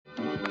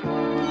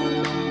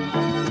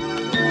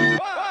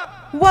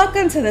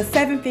Welcome to the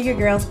Seven Figure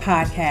Girls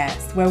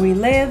podcast, where we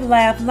live,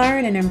 laugh,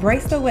 learn, and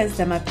embrace the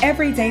wisdom of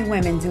everyday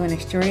women doing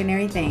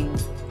extraordinary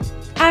things.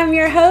 I'm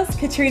your host,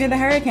 Katrina the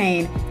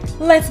Hurricane.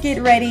 Let's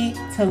get ready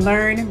to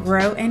learn,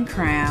 grow, and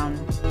crown.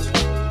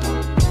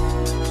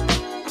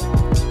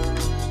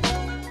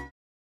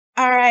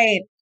 All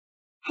right.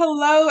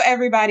 Hello,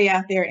 everybody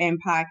out there in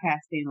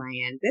podcasting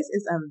land. This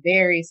is a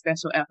very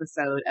special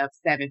episode of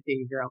Seven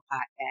Figure Girl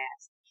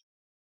Podcast.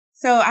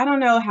 So I don't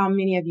know how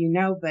many of you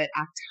know, but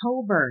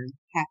October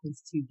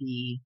happens to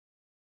be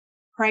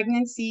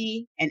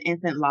Pregnancy and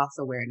Infant Loss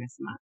Awareness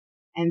Month.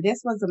 And this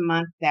was a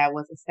month that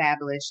was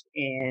established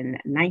in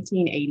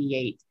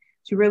 1988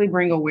 to really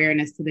bring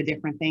awareness to the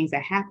different things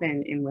that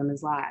happen in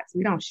women's lives.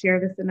 We don't share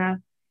this enough.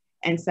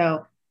 And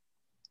so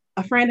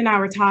a friend and I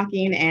were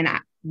talking, and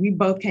we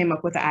both came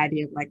up with the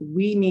idea of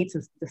we need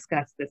to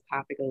discuss this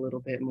topic a little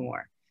bit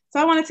more. So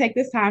I want to take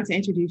this time to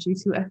introduce you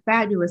to a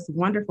fabulous,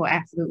 wonderful,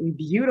 absolutely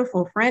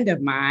beautiful friend of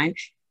mine,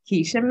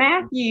 Keisha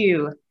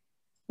Matthew.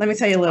 Let me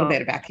tell you a little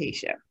bit about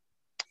Keisha.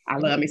 I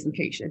love me some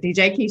Keisha.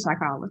 DJ Keisha, I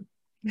call her.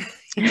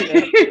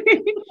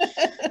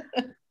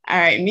 All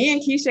right. Me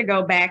and Keisha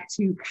go back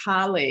to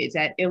college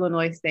at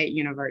Illinois State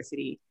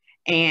University.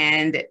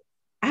 And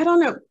I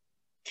don't know,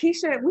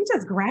 Keisha, we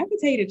just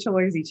gravitated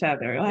towards each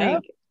other.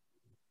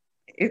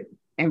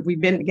 And we've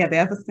been together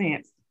ever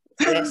since.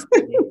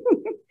 Destiny.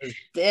 It's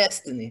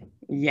destiny.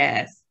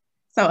 Yes.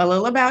 So a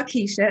little about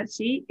Keisha.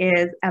 She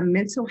is a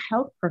mental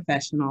health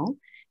professional.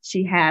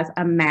 She has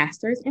a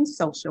master's in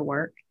social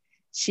work.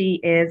 She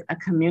is a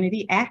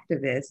community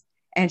activist,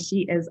 and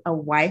she is a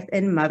wife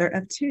and mother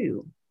of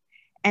two.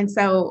 And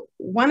so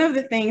one of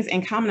the things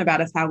in common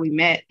about us, how we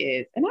met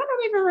is, and I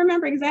don't even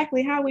remember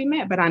exactly how we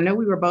met, but I know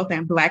we were both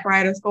in Black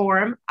Writers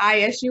Forum,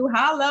 ISU,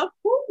 holla,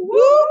 woo, woo,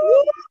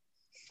 woo.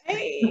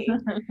 Hey.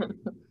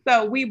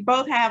 So we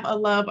both have a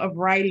love of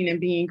writing and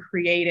being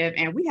creative,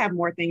 and we have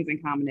more things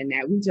in common than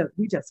that.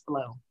 We just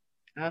flow.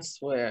 I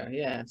swear,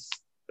 yes.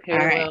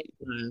 Parallel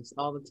lines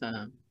all the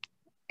time.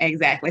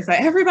 Exactly. So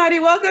everybody,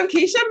 welcome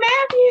Keisha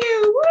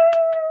Matthew. Woo!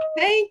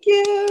 Thank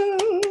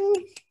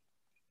you.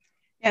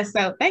 Yes.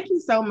 So thank you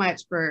so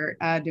much for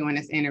doing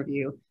this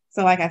interview.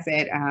 So like I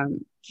said,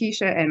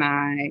 Keisha and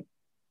I,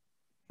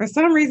 for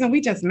some reason, we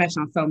just mesh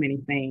on so many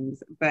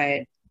things,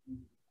 but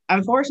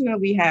unfortunately,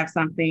 we have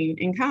something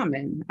in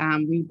common.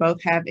 We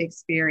both have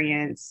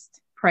experienced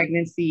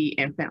pregnancy,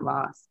 infant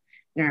loss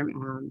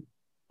during,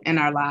 in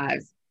our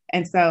lives.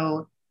 And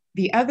so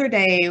the other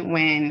day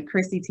when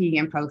Chrissy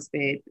Teigen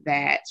posted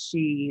that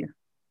she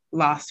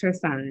lost her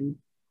son,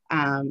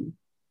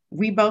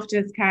 we both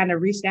just kind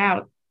of reached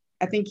out.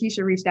 I think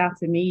Keisha reached out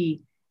to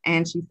me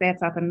and she said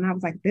something, and I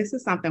was like, this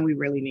is something we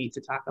really need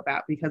to talk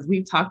about, because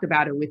we've talked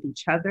about it with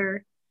each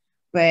other,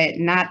 but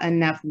not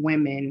enough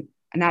women,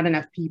 not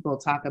enough people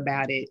talk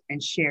about it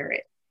and share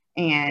it.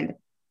 And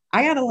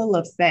I got a little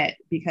upset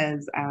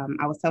because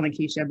I was telling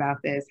Keisha about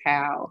this,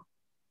 how,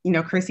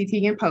 Chrissy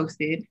Teigen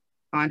posted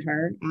on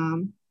her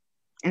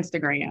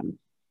Instagram,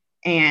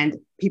 and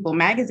People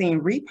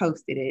Magazine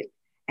reposted it,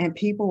 and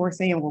people were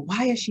saying, well,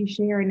 why is she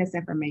sharing this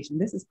information?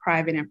 This is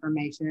private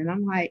information. And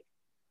I'm like,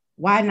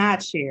 why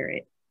not share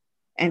it?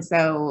 And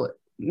so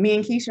me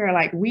and Keisha are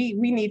like, we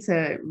need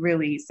to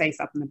really say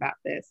something about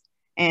this.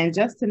 And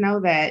just to know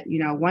that,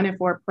 1 in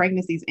 4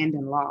 pregnancies end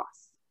in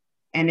loss,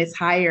 and it's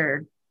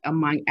higher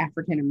among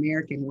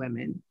African-American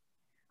women.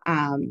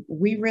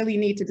 We really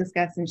need to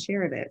discuss and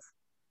share this.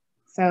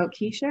 So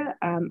Keisha,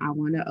 I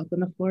want to open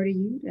the floor to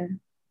you to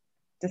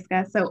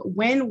discuss. So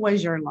when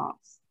was your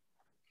loss?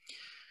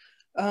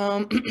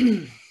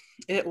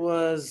 It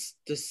was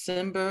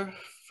December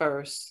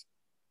 1st,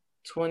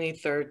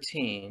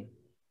 2013.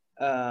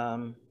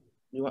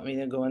 You want me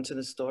to go into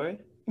the story?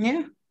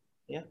 Yeah.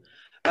 Yeah.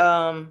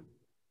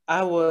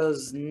 I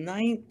was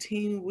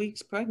 19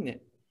 weeks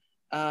pregnant,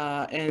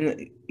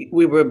 and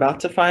we were about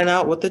to find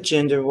out what the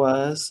gender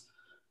was.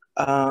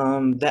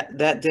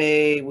 That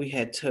day we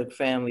had took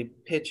family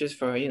pictures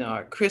for,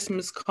 our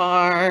Christmas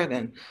card,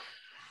 and,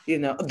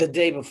 the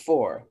day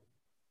before.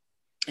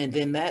 And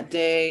then that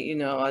day,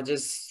 I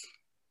just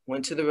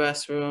went to the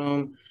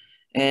restroom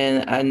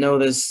and I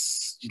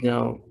noticed,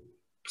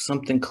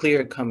 something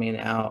clear coming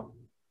out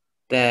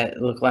that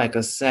looked like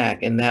a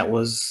sac. And that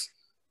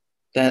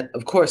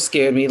of course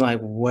scared me, like,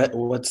 what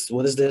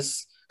is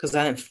this? Because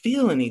I didn't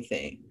feel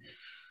anything.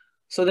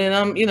 So then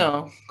I'm,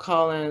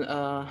 calling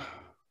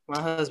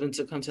my husband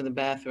to come to the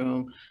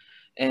bathroom,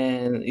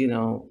 and,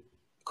 of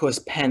course,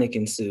 panic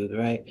ensued,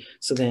 right?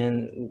 So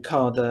then we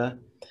called the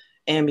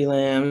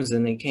ambulance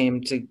and they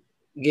came to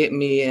get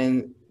me,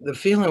 and the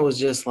feeling was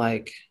just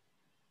like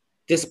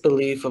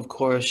disbelief, of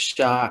course,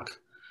 shock,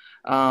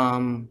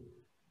 and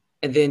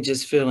then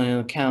just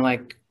feeling kind of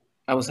like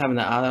I was having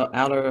an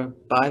outer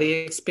body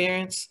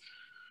experience.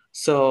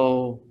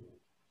 So,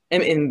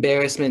 and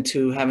embarrassment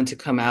too, having to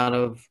come out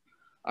of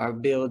our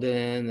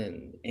building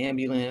and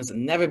ambulance,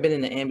 and never been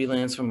in the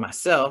ambulance for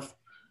myself.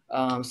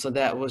 So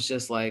that was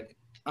just like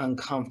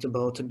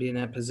uncomfortable to be in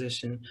that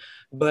position.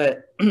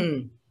 But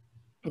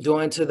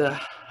going to the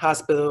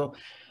hospital,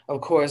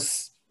 of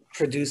course,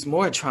 produced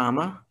more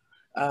trauma,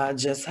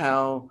 just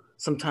how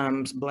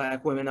sometimes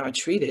Black women are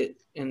treated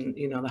in,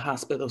 the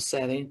hospital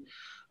setting.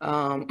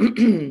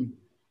 That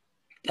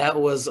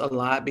was a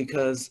lot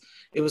because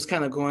it was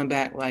kind of going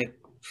back, like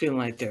feeling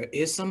like there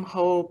is some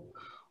hope,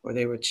 or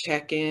they were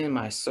checking,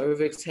 my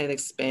cervix had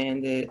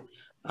expanded.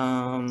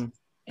 And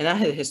I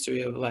had a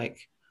history of like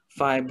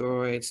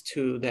fibroids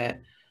too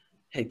that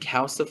had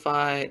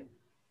calcified.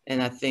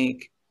 And I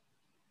think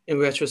in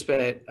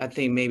retrospect, I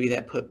think maybe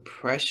that put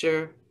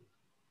pressure.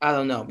 I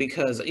don't know,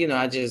 because,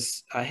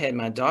 I had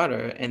my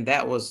daughter and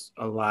that was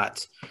a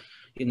lot,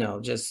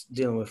 just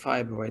dealing with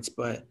fibroids,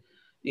 but,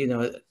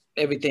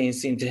 everything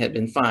seemed to have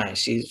been fine.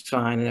 She's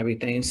fine and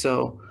everything.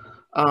 So,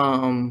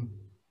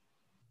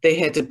 they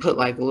had to put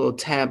like a little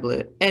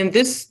tablet, and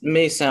this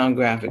may sound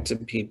graphic to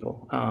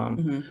people.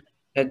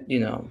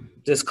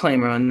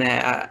 Disclaimer on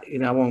that.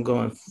 I won't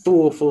go in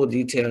full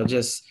detail,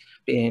 just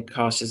being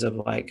cautious of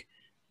like,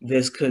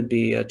 this could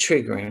be a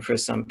triggering for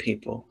some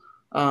people.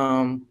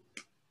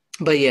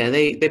 But yeah,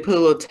 they put a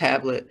little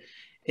tablet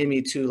in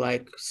me to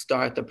like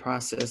start the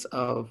process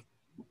of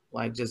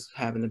like just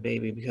having the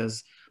baby,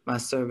 because my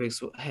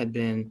cervix had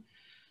been,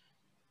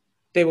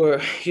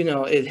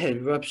 it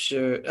had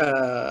ruptured,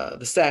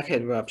 the sac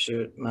had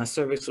ruptured, my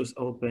cervix was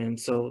open.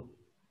 So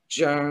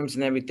germs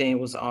and everything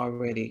was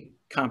already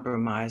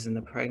compromised in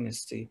the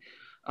pregnancy.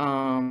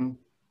 So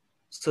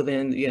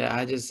then,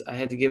 I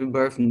had to give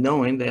birth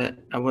knowing that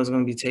I wasn't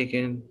going to be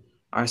taking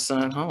our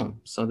son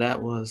home. So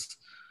that was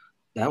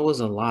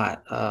a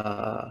lot.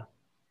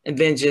 And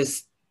then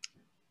just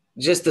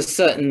the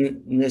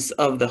suddenness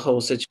of the whole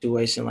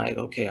situation, like,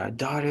 okay, our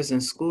daughter's in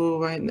school,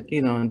 right? In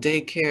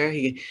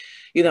daycare,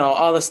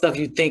 all the stuff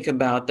you think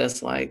about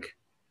that's like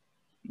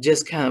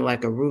just kind of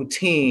like a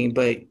routine,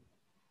 but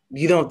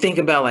you don't think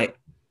about like,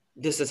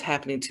 this is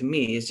happening to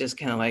me. It's just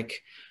kind of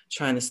like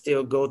trying to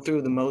still go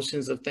through the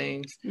motions of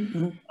things.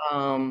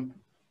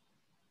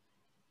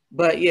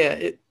 But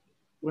yeah,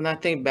 when I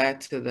think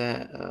back to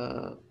that,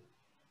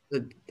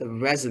 the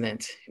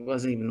resident, he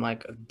wasn't even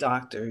like a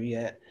doctor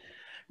yet,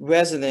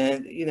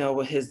 resident,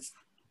 with his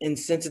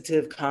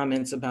insensitive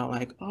comments about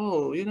like,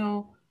 oh,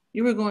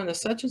 you were going to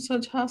such and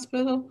such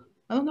hospital.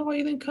 I don't know why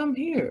you didn't come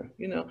here,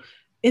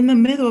 in the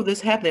middle of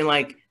this happening.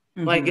 Like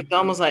it's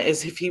almost like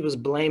as if he was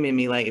blaming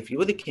me. Like, if you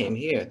would have came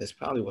here, this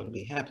probably wouldn't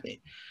be happening.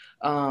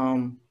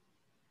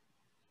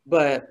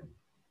 But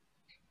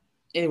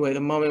anyway, the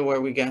moment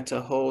where we got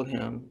to hold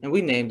him, and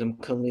we named him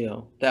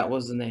Khalil. That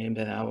was the name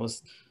that I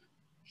was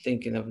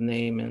thinking of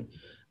naming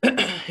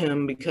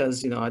him,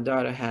 because, our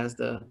daughter has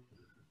the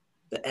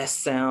S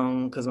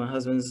sound, because my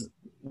husband's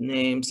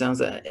name sounds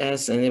like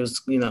S, and it was,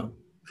 Khalil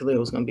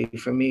was going to be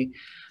for me.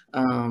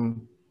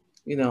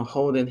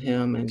 Holding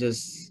him and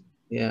just,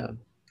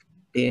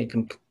 being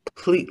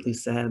completely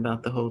sad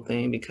about the whole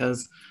thing,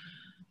 because,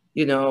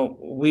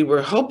 we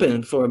were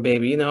hoping for a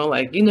baby,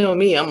 like,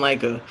 me, I'm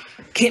like a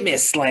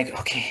chemist, like,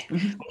 okay,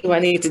 what do I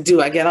need to do?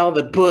 I got all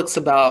the books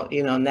about,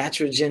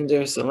 natural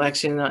gender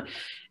selection,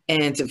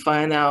 and to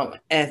find out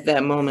at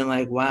that moment,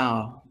 like,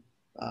 wow,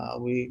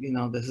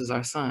 this is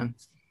our son,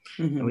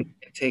 and we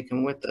can take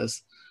him with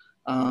us.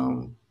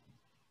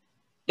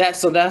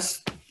 That's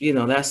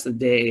the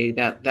day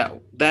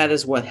that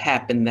is what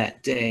happened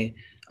that day.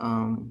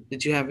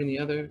 Did you have any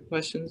other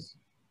questions?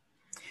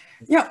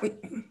 Yeah,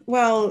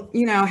 well,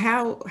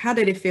 how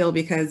did it feel?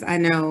 Because I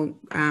know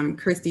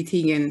Christy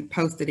Teigen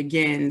posted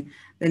again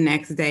the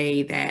next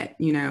day that,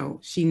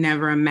 she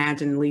never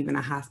imagined leaving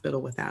a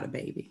hospital without a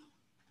baby.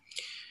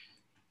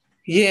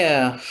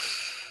 Yeah,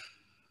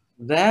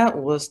 that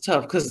was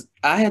tough, because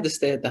I had to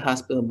stay at the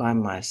hospital by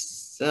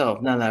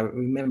myself. Now that I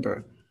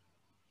remember,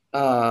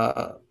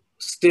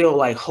 still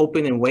like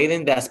hoping and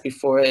waiting. That's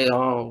before it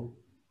all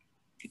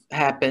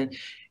happened.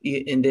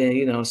 And then,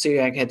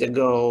 Celiac had to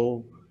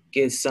go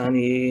get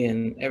Sonny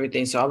and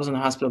everything. So I was in the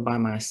hospital by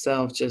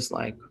myself, just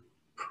like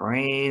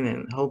praying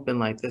and hoping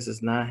like, this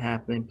is not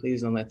happening.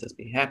 Please don't let this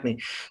be happening.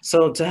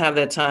 So to have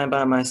that time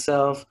by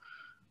myself,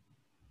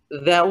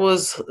 that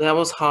was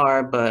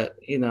hard, but,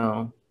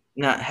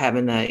 not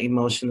having that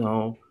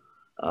emotional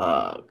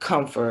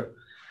comfort,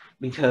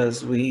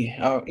 because we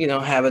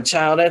have a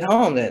child at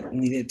home that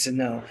needed to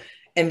know.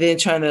 And then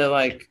trying to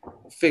like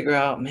figure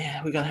out,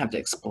 man, we're going to have to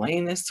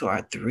explain this to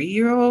our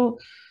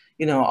 3-year-old.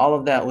 All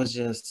of that was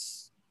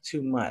just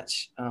too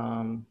much.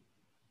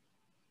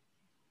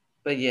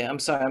 But yeah, I'm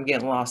sorry, I'm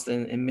getting lost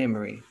in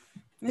memory.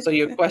 So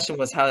your question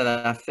was, how did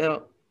I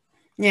feel?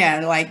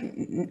 Yeah, like,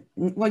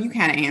 well, you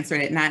kind of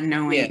answered it, not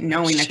knowing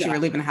that you were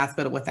leaving the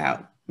hospital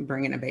without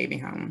bringing a baby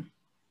home.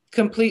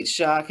 Complete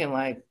shock, and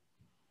like,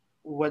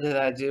 what did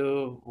I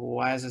do?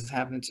 Why is this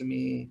happening to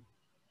me?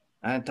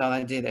 I thought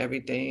I did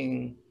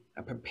everything.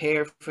 I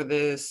prepared for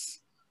this.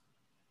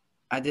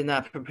 I did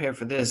not prepare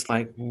for this.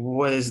 Like,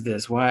 what is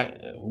this?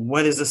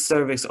 What is the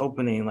cervix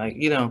opening? Like,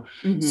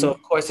 so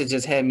of course it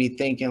just had me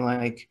thinking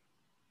like,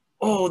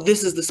 oh,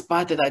 this is the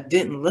spot that I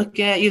didn't look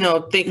at,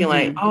 thinking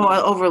like, oh,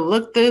 I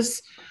overlooked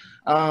this.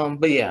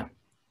 But yeah,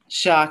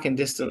 shock and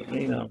just,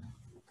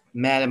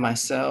 mad at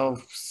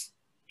myself,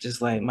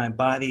 just like my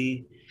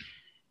body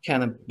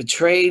kind of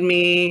betrayed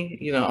me,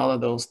 you know, all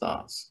of those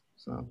thoughts.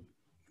 So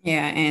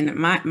Yeah, and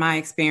my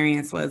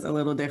experience was a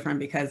little different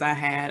because I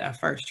had a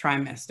first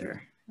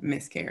trimester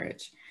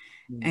miscarriage.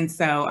 And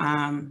so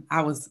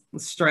I was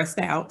stressed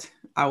out.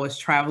 I was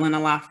traveling a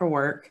lot for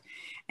work.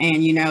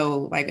 And, you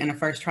know, like in the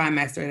first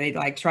trimester, they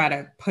like try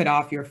to put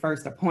off your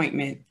first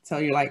appointment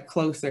till you're like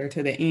closer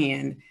to the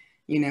end,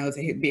 you know,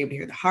 to be able to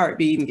hear the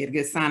heartbeat and get a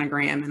good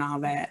sonogram and all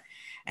that.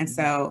 And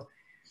so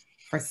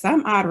for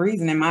some odd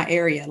reason in my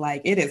area,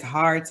 like it is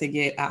hard to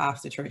get an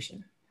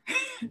obstetrician.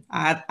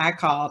 I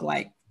called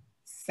like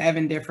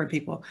 7 different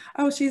people.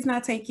 Oh, she's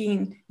not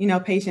taking, you know,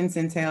 patients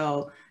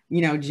until,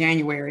 you know,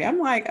 January. I'm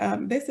like,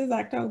 this is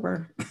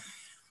October.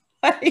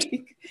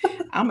 Like,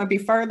 I'm gonna be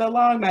further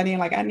along by then.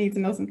 Like, I need to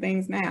know some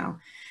things now.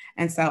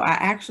 And so I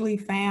actually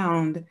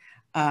found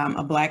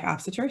a Black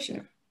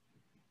obstetrician.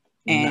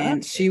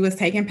 And she was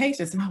taking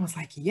patients, and I was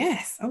like,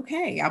 yes,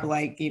 okay. I was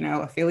like, you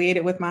know,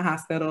 affiliated with my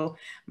hospital.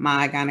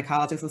 My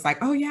gynecologist was like,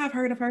 oh yeah, I've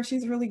heard of her.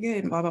 She's really good,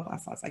 and blah, blah, blah.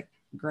 So I was like,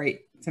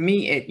 great. To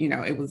me, it, you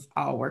know, it was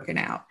all working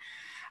out.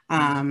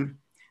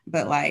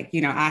 But like,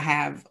 you know, I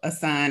have a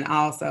son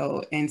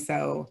also. And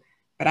so,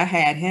 but I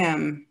had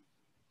him,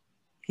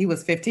 he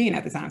was 15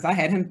 at the time. So I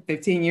had him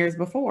 15 years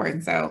before.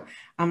 And so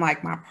I'm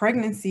like, my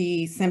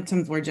pregnancy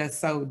symptoms were just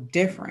so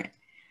different.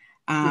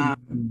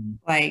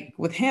 Like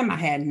with him, I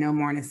had no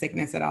morning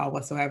sickness at all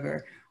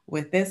whatsoever.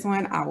 With this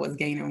one, I was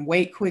gaining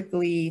weight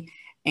quickly.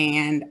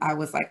 And I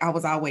was like, I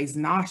was always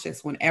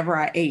nauseous. Whenever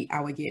I ate, I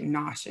would get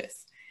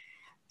nauseous.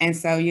 And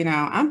so, you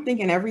know, I'm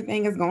thinking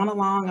everything is going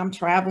along. I'm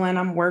traveling,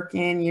 I'm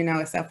working, you know,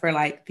 except for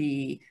like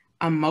the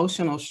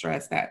emotional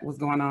stress that was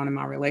going on in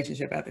my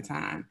relationship at the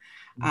time.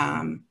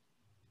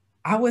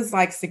 I was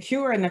like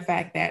secure in the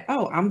fact that,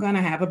 oh, I'm going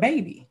to have a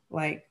baby.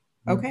 Like,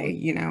 okay,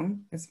 you know,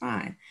 it's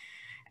fine.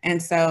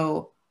 And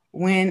so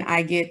when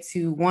I get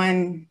to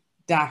one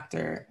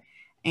doctor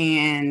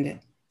and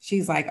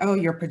she's like, oh,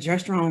 your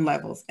progesterone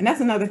levels. And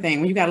that's another thing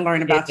when you got to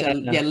learn about your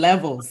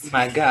levels. Oh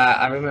my God,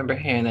 I remember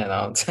hearing that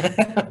all the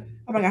time.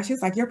 Oh my gosh,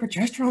 she's like, your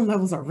progesterone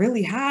levels are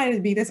really high to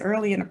be this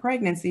early in a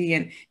pregnancy.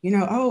 And, you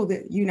know, oh,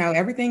 you know,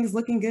 everything's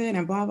looking good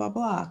and blah, blah,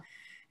 blah.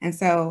 And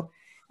so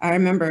I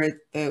remember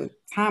the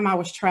time I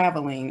was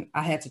traveling,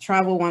 I had to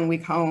travel 1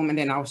 week home and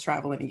then I was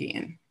traveling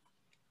again.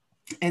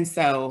 And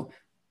so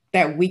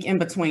that week in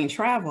between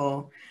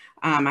travel,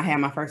 I had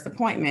my first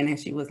appointment and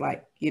she was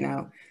like, you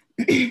know,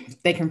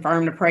 they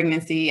confirmed the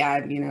pregnancy.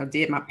 I, you know,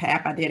 did my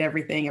PAP. I did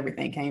everything.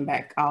 Everything came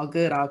back all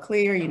good, all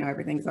clear. You know,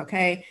 everything's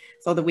okay.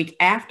 So the week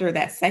after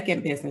that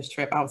second business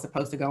trip, I was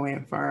supposed to go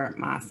in for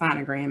my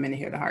sonogram and to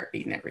hear the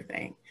heartbeat and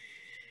everything.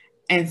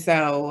 And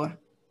so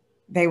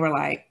they were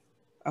like,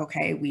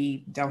 okay,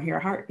 we don't hear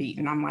a heartbeat.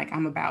 And I'm like,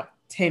 I'm about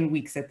 10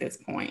 weeks at this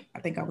point. I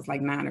think I was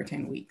like 9 or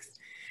 10 weeks.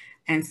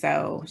 And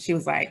so she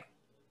was like,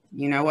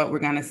 you know what, we're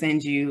going to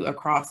send you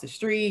across the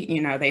street.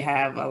 You know, they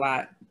have a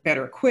lot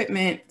better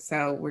equipment.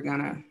 So we're going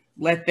to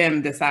let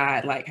them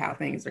decide like how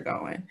things are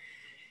going.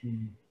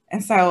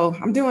 And so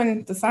I'm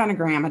doing the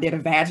sonogram. I did a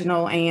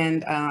vaginal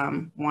and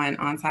one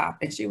on top.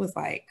 And she was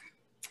like,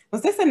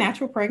 was this a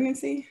natural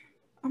pregnancy?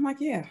 I'm like,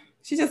 yeah.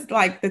 She just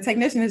like, the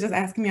technician is just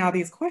asking me all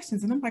these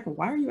questions. And I'm like,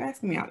 why are you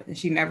asking me all this? And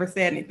she never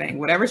said anything.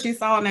 Whatever she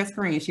saw on that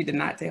screen, she did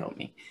not tell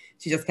me.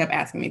 She just kept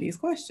asking me these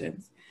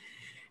questions.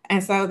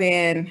 And so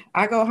then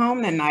I go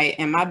home that night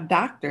and my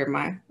doctor,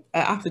 my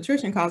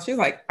obstetrician calls. She's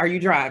like, are you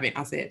driving?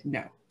 I said,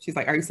 no. She's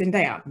like, are you sitting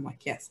down? I'm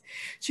like, yes.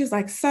 She was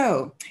like,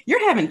 so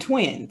you're having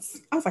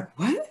twins. I was like,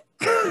 what?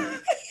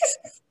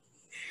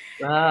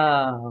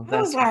 Wow. I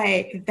was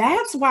like,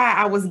 that's why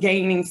I was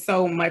gaining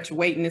so much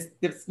weight. And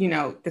this, you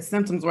know, the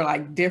symptoms were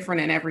like different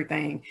and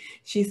everything.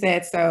 She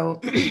said, so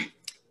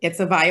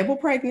it's a viable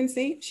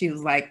pregnancy. She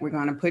was like, we're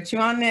going to put you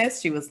on this.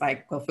 She was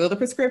like, go fill the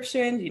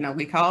prescription. You know,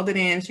 we called it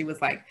in. She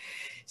was like,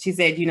 she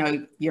said, you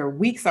know, your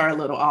weeks are a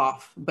little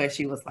off, but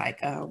she was like,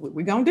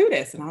 we're going to do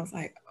this. And I was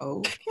like,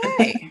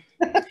 okay.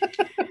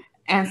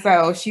 And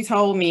so she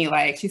told me,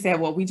 like, she said,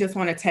 well, we just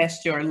want to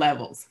test your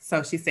levels.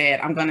 So she said,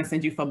 I'm going to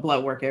send you for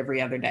blood work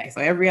every other day. So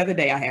every other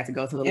day I had to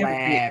go to the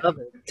lab.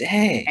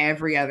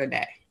 Every other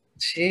day.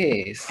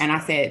 Jeez. And I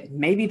said,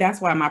 maybe that's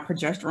why my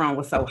progesterone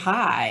was so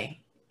high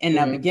in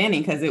the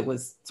beginning, because it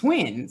was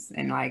twins.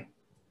 And like,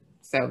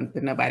 so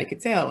nobody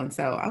could tell. And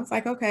so I was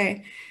like,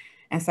 okay.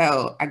 And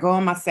so I go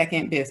on my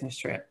second business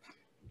trip.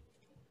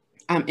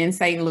 I'm in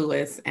St.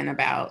 Louis, and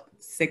about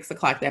 6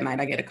 o'clock that night,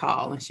 I get a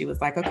call. And she was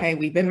like, okay,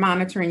 we've been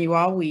monitoring you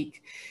all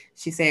week.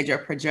 She said, your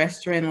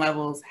progesterone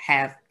levels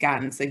have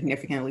gotten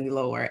significantly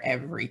lower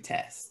every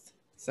test.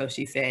 So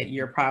she said,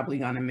 you're probably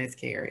going to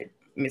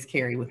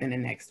miscarry within the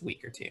next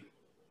week or two.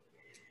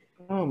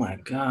 Oh my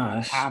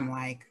gosh. I'm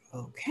like,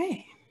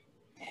 okay.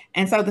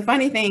 And so the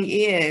funny thing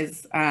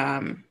is,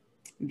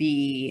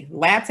 the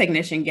lab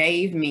technician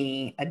gave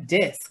me a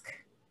disc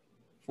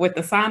with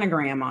the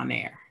sonogram on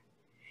there.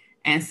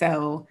 And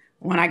so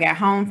when I got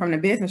home from the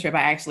business trip,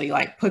 I actually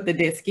like put the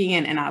disc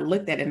in and I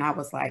looked at it and I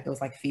was like, it was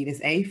like fetus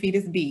A,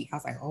 fetus B. I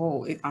was like,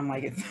 oh, I'm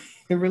like,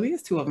 it really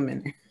is 2 of them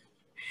in there.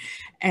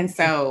 And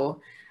so,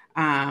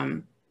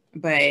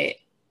 but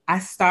I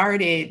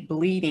started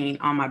bleeding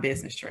on my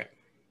business trip.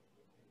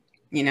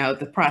 You know,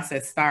 the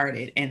process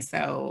started. And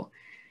so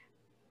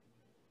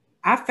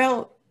I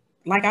felt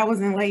like I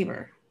was in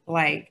labor.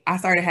 Like I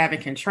started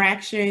having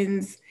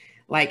contractions.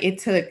 Like it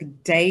took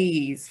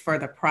days for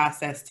the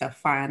process to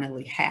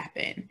finally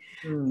happen.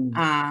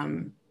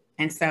 Um,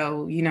 and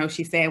so, you know,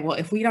 she said, well,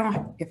 if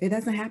it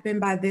doesn't happen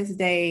by this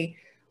day,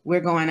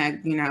 we're going to,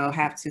 you know,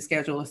 have to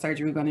schedule a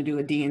surgery. We're going to do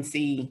a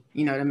D&C,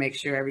 you know, to make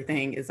sure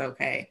everything is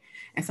okay.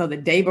 And so the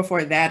day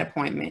before that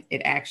appointment,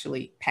 it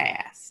actually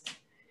passed.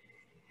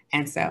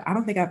 And so I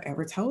don't think I've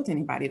ever told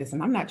anybody this,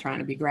 and I'm not trying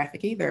to be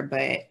graphic either,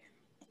 but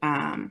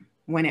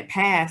when it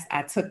passed,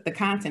 I took the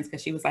contents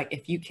because she was like,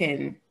 if you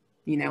can,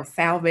 you know,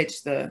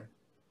 salvage the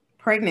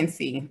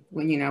pregnancy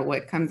when, you know,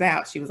 what comes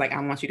out, she was like, I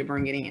want you to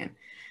bring it in.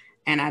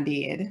 And I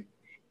did.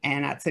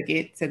 And I took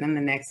it to them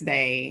the next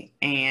day.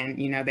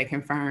 And, you know, they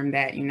confirmed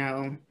that, you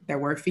know, there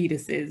were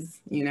fetuses,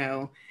 you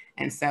know,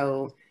 and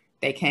so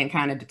they can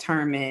kind of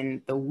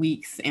determine the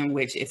weeks in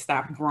which it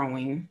stopped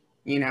growing,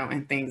 you know,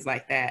 and things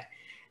like that.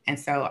 And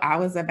so I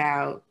was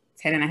about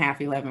 10 and a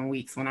half, 11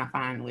 weeks when I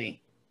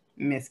finally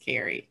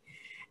miscarried.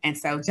 And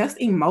so just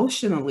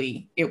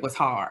emotionally, it was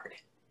hard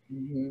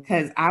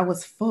because I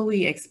was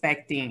fully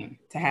expecting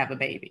to have a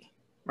baby,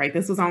 right?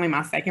 This was only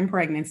my second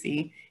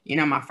pregnancy. You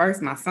know, my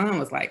son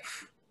was like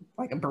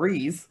a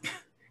breeze.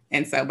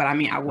 And so, but I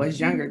mean, I was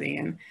younger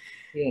then.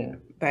 Yeah.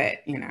 But,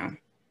 you know,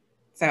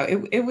 so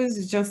it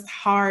was just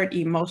hard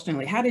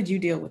emotionally. How did you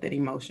deal with it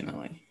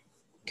emotionally?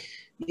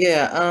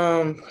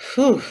 Yeah.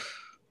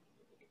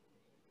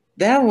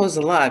 That was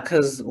a lot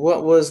because it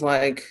was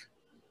like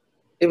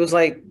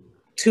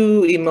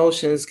two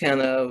emotions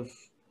kind of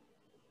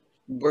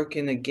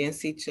working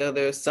against each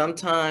other,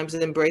 sometimes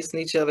embracing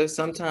each other,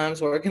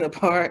 sometimes working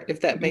apart, if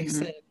that makes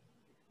sense.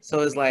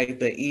 So it's like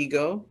the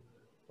ego,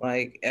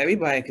 like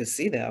everybody could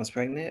see that I was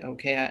pregnant.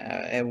 Okay,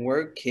 at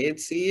work,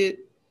 kids see it.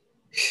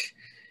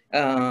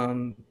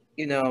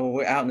 You know,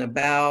 we're out and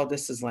about.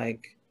 This is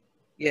like,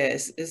 yeah,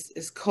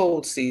 it's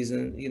cold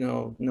season, you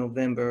know,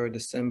 November,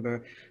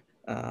 December.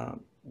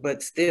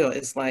 But still,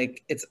 it's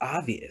like, it's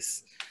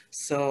obvious.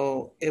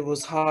 So it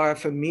was hard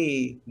for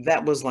me.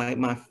 That was like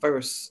my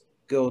first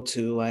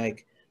go-to,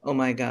 like, oh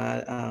my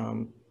God,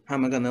 how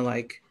am I gonna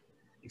like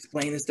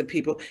explain this to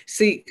people?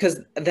 See,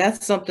 because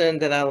that's something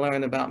that I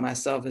learned about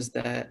myself is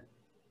that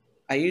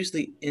I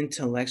usually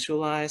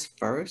intellectualize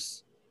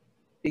first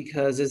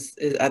because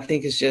I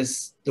think it's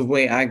just the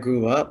way I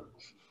grew up.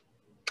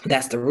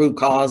 That's the root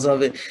cause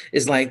of it.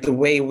 Is like the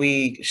way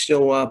we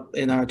show up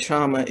in our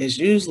trauma is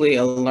usually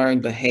a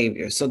learned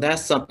behavior. So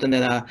that's something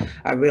that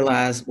I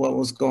realized what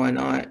was going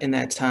on in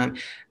that time.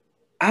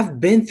 I've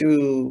been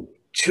through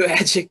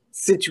tragic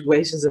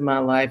situations in my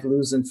life,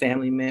 losing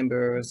family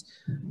members,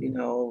 you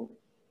know,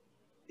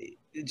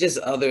 just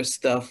other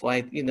stuff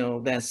like, you know,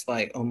 that's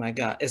like, oh my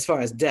God, as far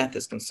as death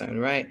is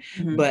concerned, right?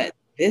 But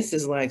this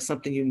is like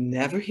something you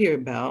never hear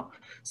about,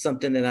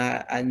 something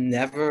that I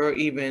never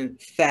even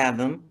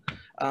fathom.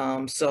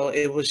 So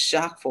it was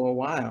shock for a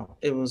while.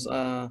 It was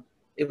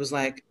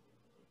like,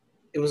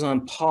 it was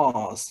on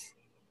pause.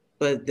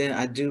 But then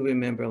I do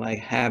remember like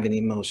having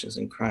emotions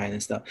and crying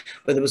and stuff.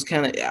 But it was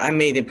kind of, I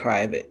made it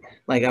private.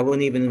 Like I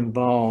wouldn't even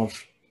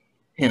involve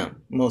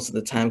him most of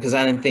the time because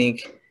I didn't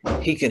think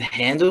he could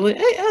handle it.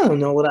 I don't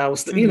know what I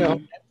was, you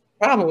know,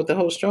 problem with the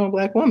whole strong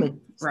Black woman.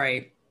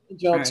 Right.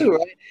 Job too,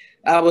 right?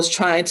 I was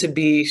trying to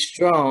be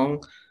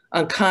strong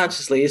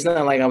unconsciously. It's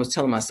not like I was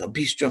telling myself,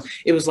 be strong.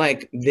 It was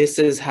like, this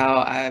is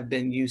how I've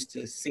been used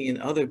to seeing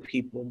other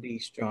people be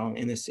strong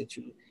in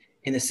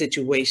a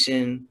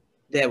situation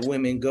that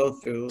women go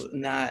through,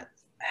 not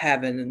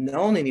having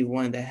known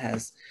anyone that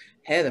has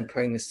had a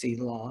pregnancy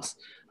loss.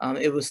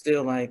 It was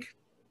still like,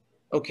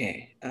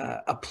 okay,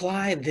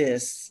 apply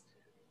this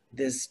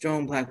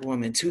strong Black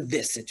woman to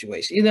this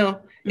situation. You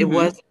know, it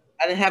was,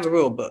 I didn't have a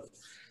rule book.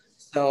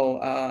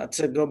 So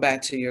to go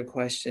back to your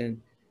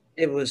question,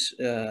 it was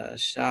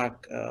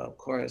shock, of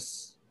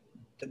course,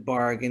 the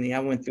bargaining. I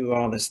went through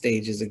all the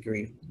stages of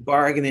grief,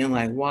 bargaining,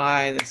 like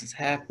why this is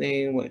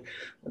happening, what,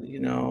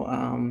 you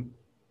know,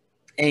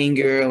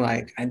 anger,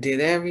 like I did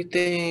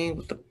everything.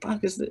 What the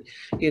fuck is it?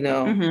 You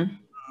know,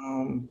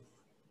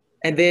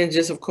 and then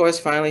just, of course,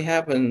 finally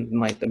happened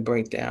like the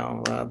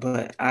breakdown.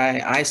 But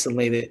I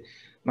isolated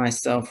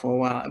myself for a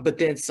while. But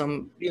then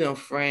some, you know,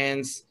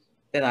 friends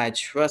that I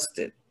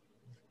trusted,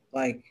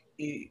 like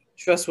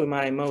trust with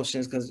my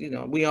emotions, because you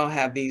know we all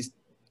have these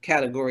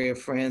category of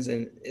friends,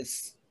 and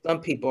it's some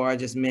people are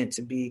just meant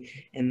to be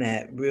in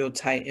that real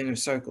tight inner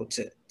circle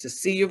to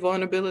see your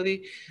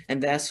vulnerability,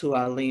 and that's who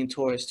I lean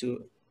towards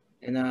to,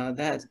 and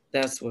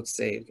that's what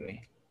saved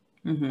me.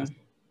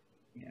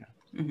 Yeah.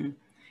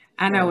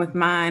 I know with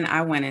mine,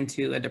 I went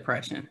into a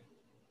depression.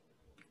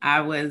 I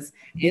was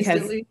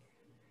instantly.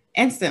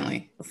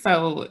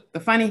 So the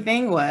funny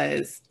thing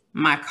was,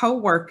 my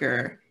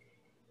coworker,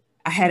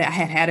 I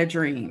had a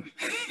dream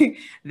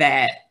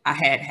that I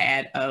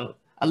had a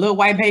little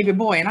white baby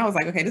boy, and I was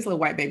like, okay, this little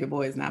white baby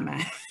boy is not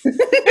mine.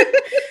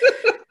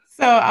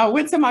 So I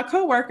went to my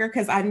coworker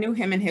because I knew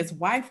him and his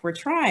wife were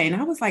trying.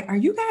 I was like, "Are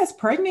you guys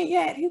pregnant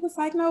yet?" He was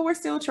like, "No, we're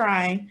still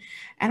trying."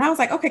 And I was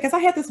like, "Okay," because I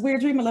had this weird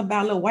dream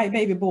about a little white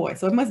baby boy.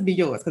 So it must be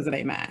yours because it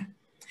ain't mine.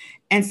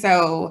 And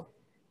so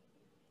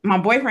my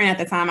boyfriend at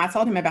the time, I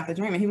told him about the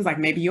dream and he was like,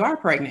 "Maybe you are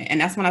pregnant." And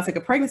that's when I took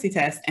a pregnancy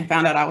test and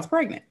found out I was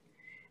pregnant.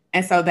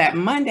 And so that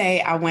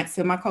Monday, I went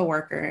to my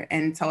coworker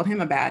and told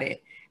him about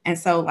it. And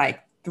so, like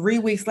 3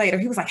 weeks later,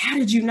 he was like, "How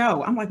did you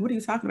know?" I'm like, "What are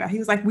you talking about?" He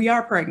was like, "We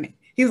are pregnant."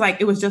 He was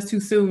like, "It was just too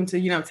soon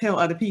to, tell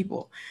other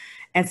people."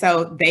 And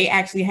so they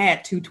actually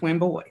had two twin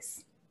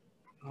boys.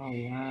 Oh,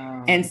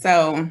 wow. And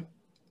so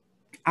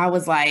I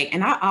was like,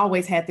 and I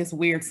always had this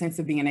weird sense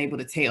of being able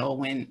to tell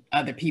when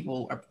other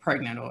people are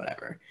pregnant or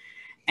whatever.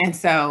 And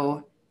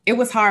so it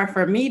was hard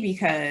for me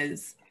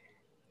because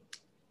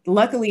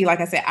luckily, like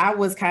I said, I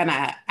was kind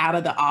of out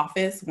of the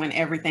office when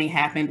everything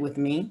happened with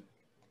me.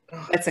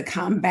 But to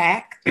come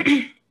back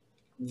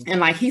and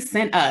like he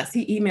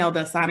emailed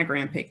us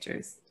sonogram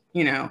pictures,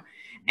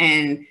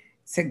 and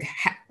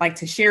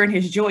to share in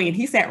his joy. And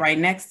he sat right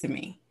next to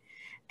me.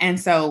 And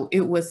so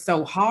it was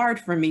so hard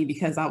for me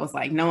because I was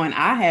like, knowing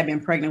I had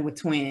been pregnant with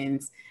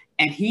twins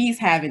and he's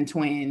having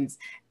twins,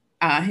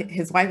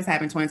 his wife is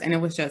having twins, and it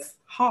was just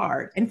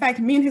hard. In fact,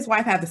 me and his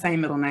wife have the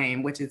same middle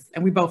name,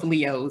 and we both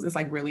Leos. It's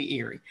like really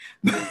eerie.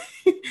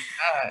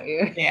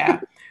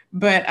 Yeah.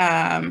 But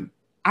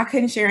I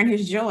couldn't share in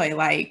his joy.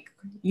 Like,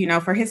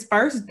 for his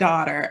first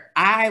daughter,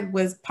 I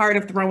was part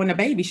of throwing a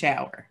baby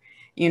shower,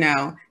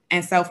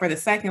 And so for the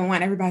second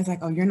one, everybody's like,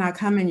 "Oh, you're not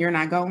coming, you're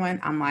not going."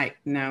 I'm like,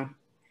 "No."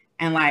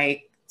 And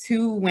like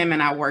 2 women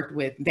I worked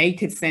with, they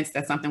could sense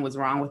that something was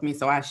wrong with me.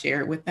 So I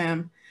shared with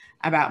them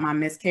about my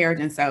miscarriage.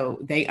 And so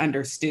they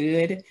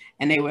understood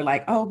and they were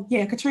like, "Oh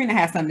yeah, Katrina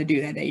has something to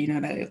do that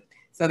day,"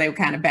 so they would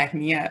kind of back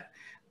me up.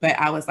 But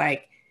I was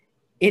like,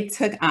 it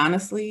took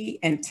honestly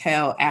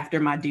until after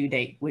my due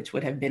date, which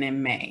would have been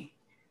in May,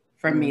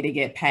 for me to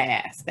get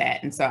past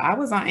that. And so I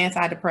was on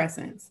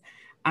antidepressants.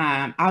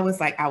 I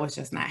was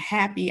just not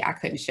happy. I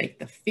couldn't shake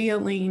the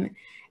feeling.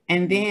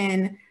 And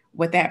then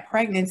with that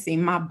pregnancy,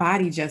 my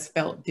body just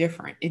felt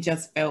different. It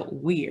just felt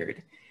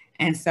weird.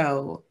 And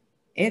so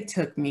it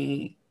took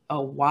me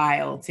a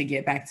while to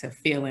get back to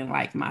feeling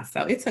like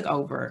myself. It took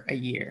over a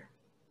year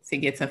to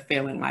get to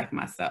feeling like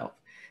myself.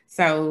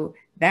 So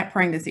that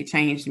pregnancy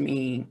changed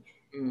me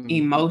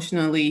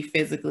emotionally,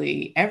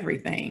 physically,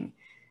 everything.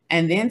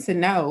 And then to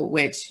know,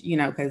 which,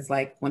 because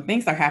like when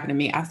things start happening to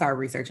me, I started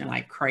researching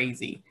like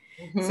crazy.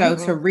 So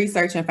to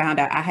research and found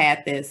out I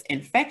had this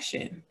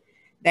infection,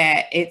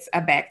 that it's a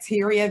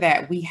bacteria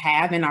that we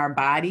have in our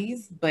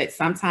bodies, but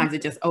sometimes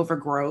it just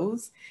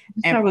overgrows.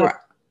 Does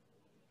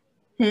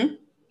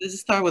it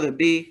start with a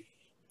B?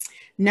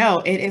 No,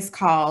 it is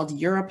called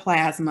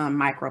Uroplasma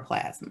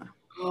microplasma.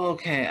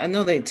 Okay, I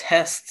know they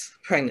test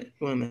pregnant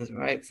women,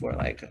 right, for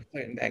like a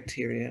certain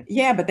bacteria.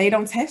 Yeah, but they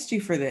don't test you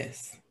for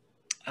this.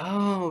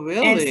 Oh,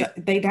 really? And so,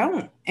 they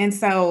don't. And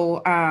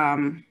so,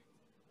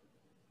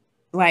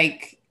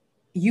 like,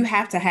 you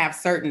have to have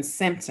certain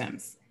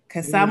symptoms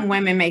because some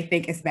women may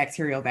think it's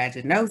bacterial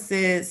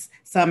vaginosis.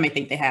 Some may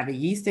think they have a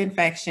yeast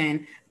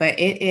infection, but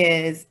it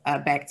is a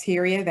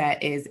bacteria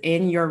that is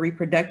in your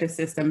reproductive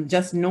system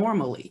just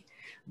normally.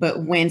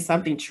 But when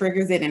something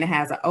triggers it and it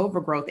has an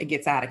overgrowth, it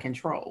gets out of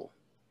control.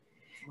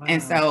 Wow.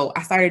 And so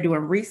I started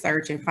doing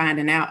research and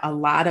finding out a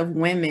lot of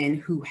women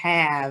who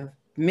have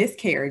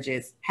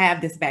miscarriages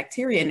have this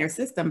bacteria in their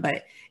system,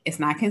 but it's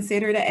not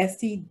considered a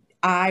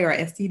STI or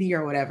STD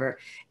or whatever.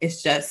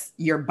 It's just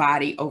your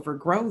body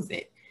overgrows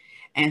it.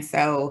 And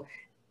so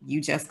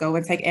you just go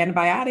and take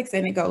antibiotics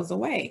and it goes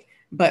away.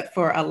 But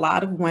for a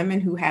lot of women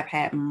who have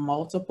had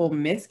multiple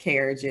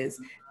miscarriages,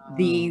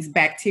 these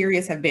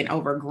bacteria have been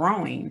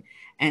overgrowing.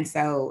 And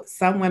so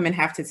some women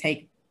have to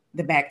take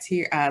the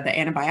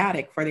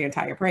antibiotic for the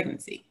entire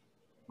pregnancy.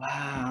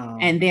 Wow.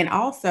 And then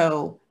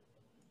also,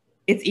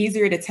 it's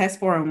easier to test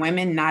for in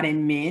women, not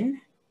in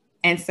men.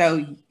 And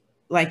so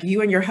like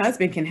you and your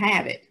husband can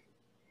have it.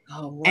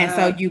 Oh, wow. And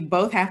so you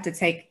both have to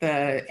take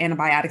the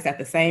antibiotics at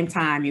the same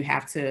time. You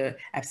have to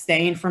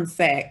abstain from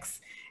sex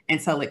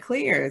until it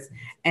clears.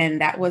 And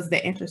that was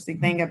the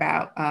interesting thing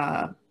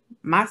about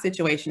my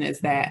situation, is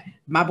that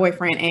my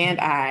boyfriend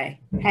and I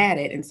had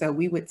it. And so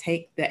we would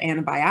take the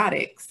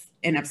antibiotics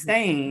and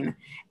abstain,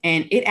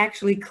 and it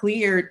actually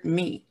cleared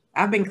me.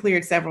 I've been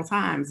cleared several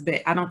times,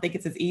 but I don't think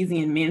it's as easy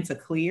in men to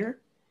clear.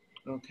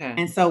 Okay.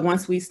 And so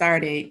once we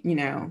started,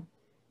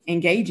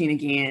 engaging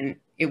again,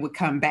 it would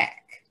come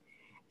back.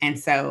 And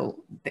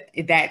so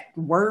that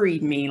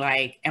worried me.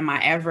 Like, am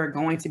I ever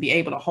going to be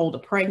able to hold a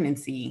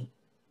pregnancy?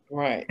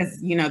 Right. Because,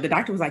 the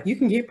doctor was like, you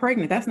can get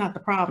pregnant. That's not the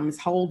problem. It's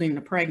holding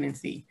the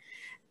pregnancy.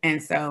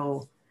 And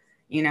so,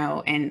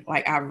 and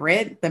like I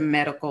read the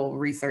medical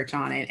research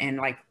on it, and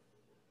like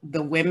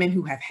the women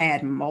who have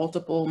had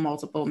multiple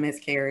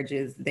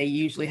miscarriages, they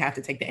usually have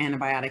to take the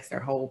antibiotics their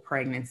whole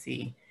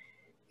pregnancy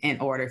in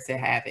order to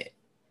have it,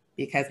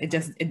 because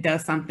it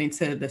does something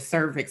to the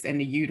cervix and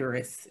the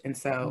uterus. And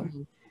so,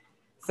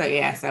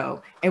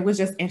 so it was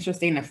just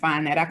interesting to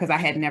find that out because I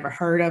had never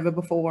heard of it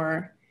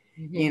before.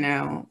 you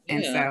know,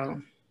 and Yeah.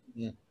 so.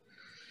 Yeah.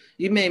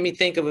 You made me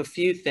think of a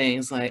few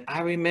things. Like,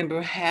 I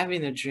remember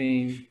having a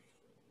dream.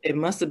 It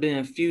must have been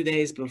a few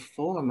days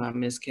before my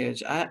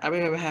miscarriage. I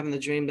remember having the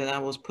dream that I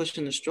was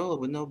pushing the stroller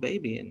with no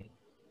baby in it.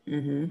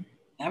 Mm-hmm.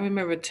 I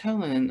remember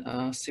telling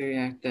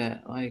Syriac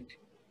that, like,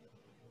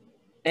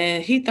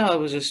 and he thought it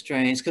was just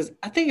strange because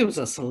I think it was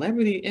a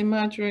celebrity in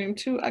my dream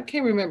too. I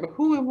can't remember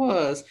who it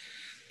was,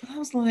 but I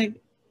was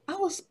like,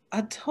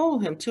 I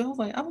told him too. I was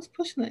like, I was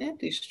pushing an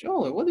empty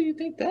stroller. What do you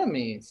think that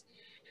means?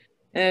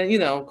 And,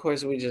 of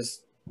course, we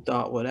just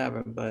thought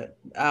whatever. But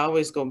I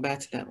always go back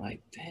to that,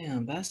 like,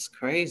 damn, that's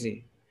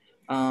crazy.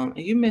 And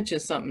you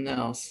mentioned something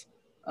else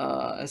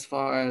as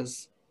far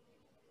as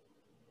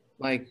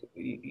like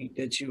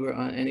that you were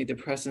on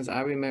antidepressants.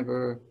 I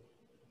remember,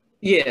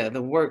 yeah,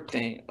 the work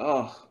thing.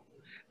 Oh,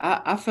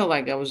 I felt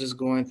like I was just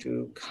going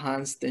through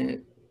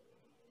constant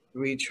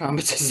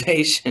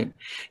re-traumatization.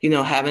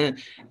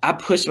 I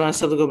pushed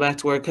myself to go back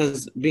to work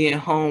because being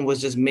home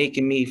was just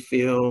making me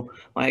feel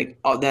like,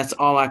 oh, that's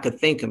all I could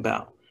think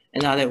about.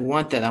 And I didn't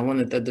want that. I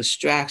wanted the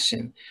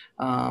distraction.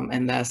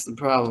 And that's the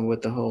problem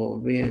with the whole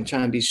trying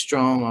to be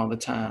strong all the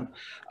time.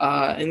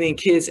 And then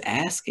kids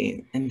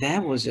asking, and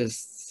that was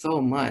just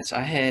so much.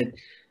 I had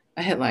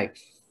like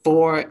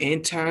 4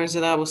 interns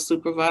that I was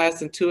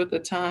supervising 2 at the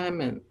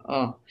time. And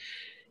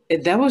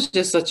that was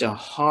just such a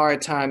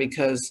hard time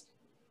because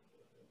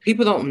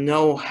people don't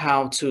know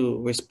how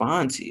to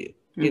respond to you.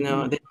 They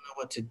don't know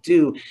what to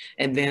do.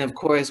 And then, of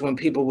course, when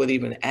people would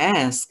even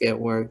ask at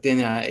work,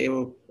 then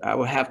I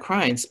would have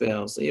crying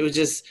spells. It was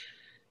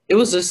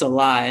just a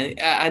lot. And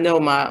I know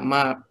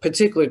my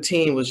particular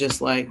team was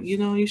just like,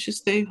 you should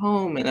stay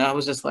home. And I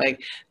was just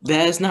like,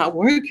 that is not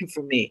working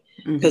for me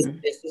because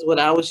this is what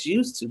I was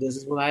used to. This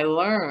is what I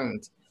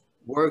learned.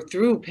 Work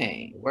through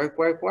pain. Work,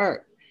 work,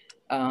 work.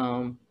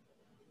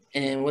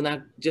 And when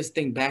I just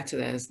think back to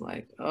that, it's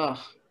like, oh,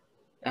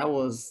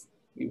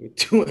 you were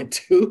doing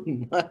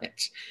too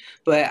much.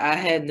 But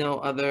I didn't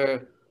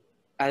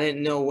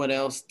know what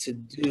else to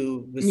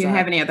do You didn't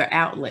have besides. any other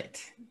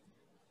outlet.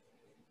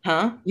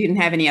 Huh? You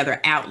didn't have any other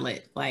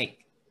outlet, like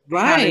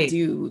how to Right.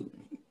 do,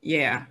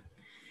 yeah.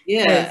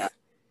 Yeah.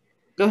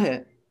 Go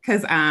ahead.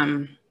 Because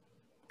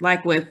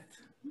like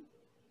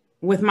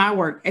with my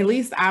work, at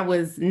least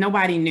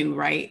nobody knew,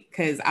 right?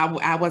 Because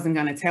I wasn't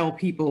going to tell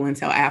people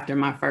until after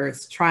my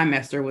first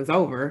trimester was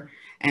over.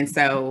 And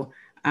so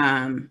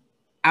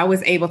I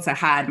was able to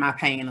hide my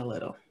pain a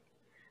little.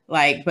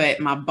 Like, but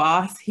my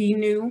boss, he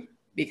knew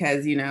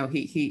because,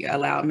 he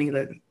allowed me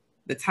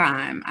the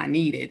time I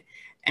needed.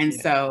 And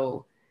Yeah.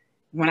 so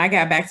when I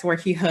got back to work,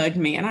 he hugged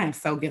me, and I am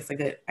so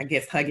good, I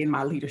guess, hugging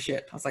my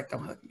leadership. I was like,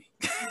 don't hug me.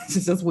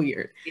 It's just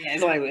weird. Yeah,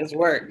 it's like it's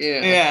work.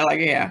 Yeah. Yeah,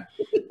 like, yeah.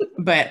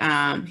 But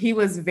he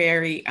was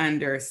very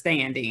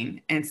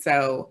understanding. And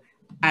so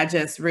I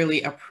just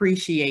really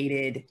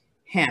appreciated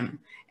him.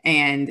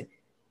 And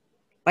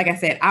like I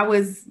said,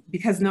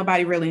 because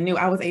nobody really knew,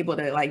 I was able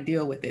to like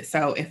deal with it.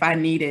 So if I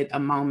needed a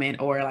moment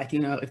or like,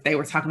 if they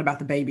were talking about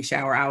the baby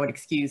shower, I would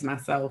excuse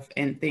myself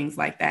and things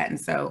like that. And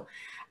so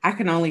I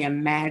can only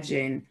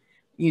imagine,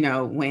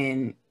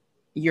 when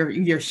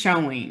you're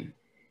showing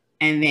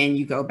and then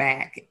you go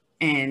back.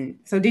 And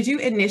so did you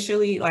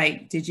initially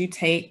did you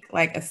take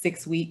like a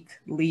 6-week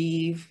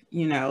leave,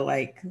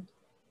 like,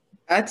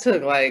 I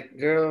took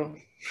girl,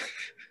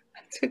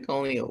 I took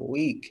only a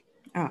week.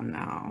 oh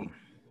no.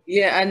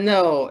 Yeah, I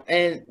know.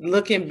 And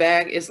looking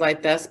back, it's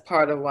like that's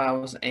part of why I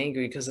was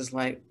angry because it's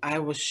like I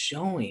was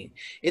showing.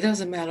 It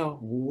doesn't matter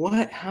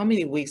how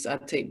many weeks I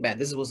take back.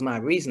 This was my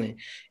reasoning.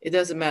 It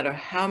doesn't matter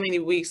how many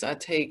weeks I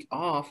take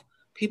off.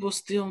 People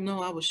still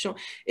know I was showing.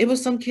 It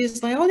was some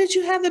kids like, "Oh, did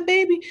you have the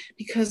baby?"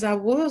 Because I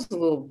was a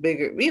little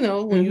bigger.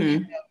 When you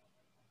have,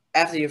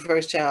 after your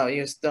first child,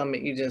 your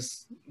stomach, you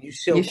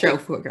show You show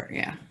quick. footer,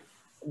 yeah.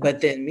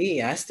 But then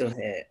me, I still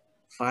had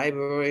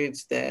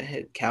fibroids that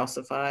had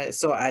calcified.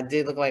 So I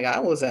did look like I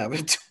was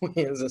having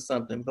twins or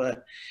something.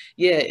 But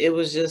yeah, it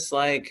was just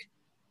like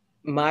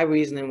my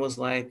reasoning was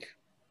like,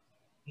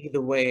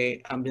 either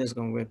way, I'm just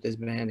gonna rip this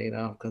band-aid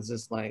off because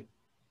it's like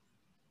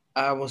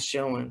I was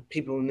showing,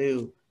 people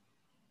knew.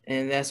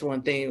 And that's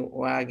one thing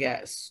why I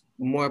got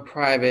more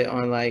private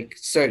on like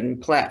certain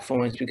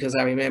platforms because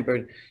I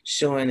remembered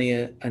showing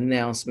the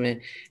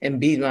announcement and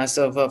beating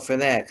myself up for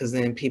that because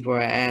then people are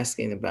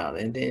asking about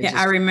it. And then Yeah,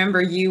 I remember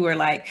you were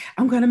like,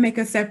 I'm going to make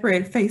a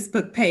separate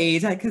Facebook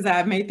page because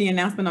I made the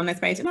announcement on this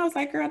page. And I was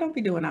like, girl, don't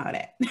be doing all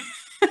that.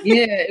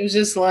 Yeah, it was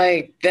just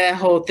like that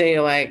whole thing,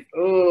 like,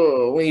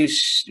 oh, when you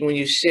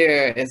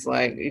share, it's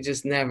like it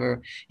just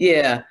never,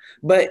 yeah.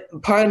 But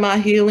part of my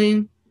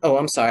healing, oh,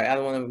 I'm sorry, I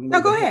don't want to move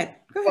No, go ahead. ahead.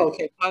 Go ahead.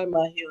 Okay, part of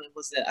my healing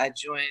was that I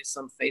joined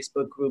some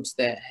Facebook groups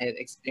that had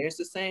experienced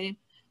the same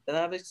that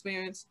I've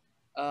experienced,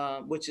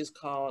 which is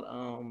called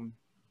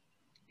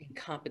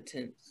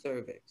incompetent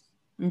cervix.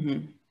 Mm-hmm.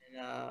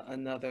 And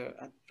another,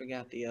 I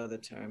forgot the other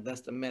term.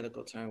 That's the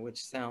medical term,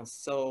 which sounds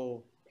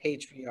so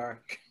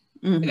patriarch.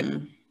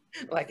 Mm-hmm.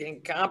 Like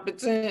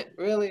incompetent,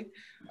 really.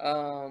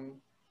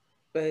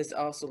 But it's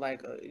also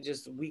like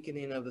just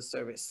weakening of the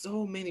cervix.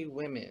 So many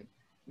women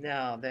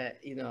now that,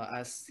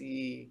 I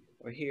see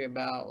or hear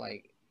about,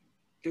 like,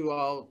 through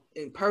all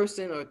in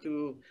person or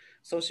through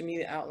social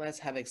media outlets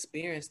have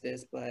experienced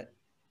this, but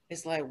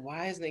it's like,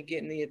 why isn't it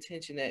getting the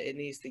attention that it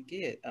needs to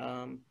get?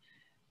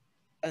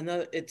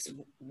 It's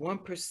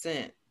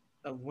 1%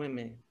 of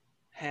women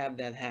have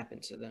that happen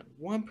to them.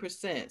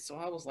 1%. So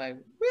I was like,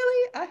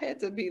 really? I had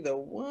to be the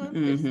 1%.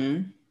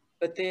 Mm-hmm.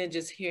 But then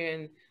just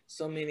hearing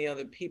so many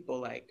other people,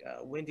 like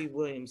Wendy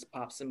Williams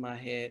pops in my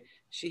head.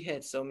 She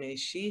had so many,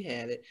 she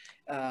had it.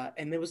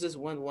 And there was this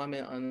one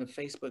woman on the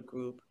Facebook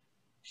group.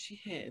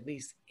 She had at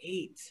least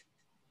eight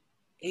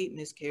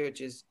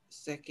miscarriages,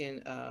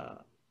 second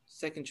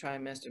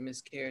trimester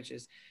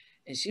miscarriages.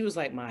 And she was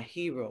like my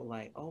hero.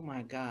 Like, oh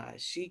my God,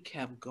 she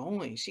kept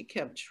going. She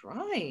kept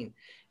trying.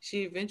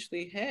 She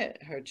eventually had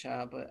her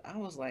child, but I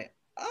was like,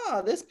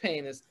 oh, this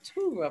pain is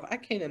too rough. I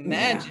can't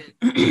imagine.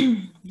 Yeah.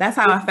 That's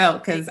how I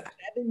felt, because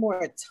having more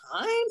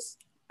times.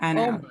 I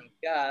know. Oh my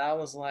God. I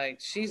was like,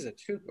 she's a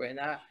trooper. And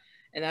I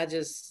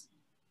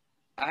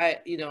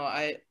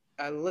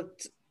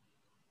looked,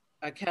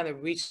 I kind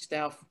of reached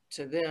out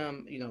to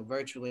them,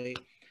 virtually,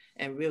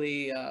 and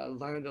really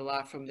learned a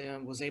lot from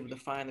them, was able to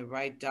find the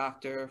right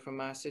doctor for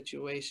my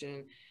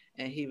situation.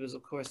 And he was,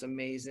 of course,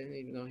 amazing,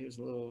 even though he was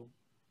a little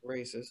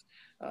racist,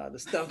 the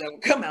stuff that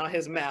would come out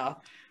his mouth.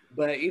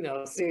 But,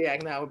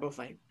 Syriac and I were both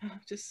like, oh,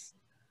 just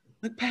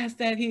look past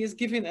that. He is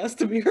giving us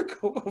the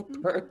miracle of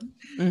birth.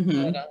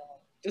 Mm-hmm. But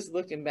just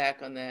looking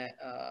back on that,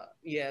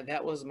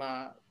 that was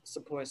my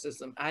support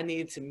system. I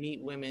needed to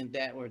meet women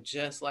that were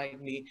just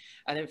like me.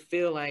 I didn't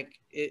feel like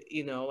it,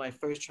 like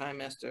first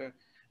trimester,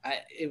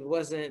 it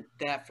wasn't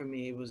that for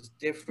me. It was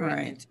different.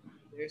 Right.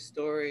 And their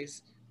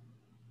stories,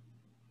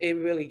 it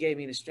really gave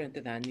me the strength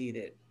that I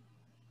needed.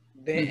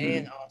 Then, Mm-hmm.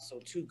 and also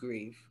to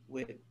grieve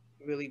with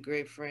really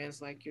great friends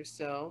like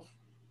yourself,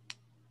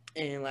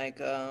 and like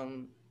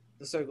the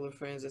circle of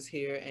friends that's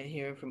here, and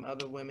hearing from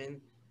other women.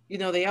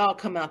 They all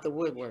come out the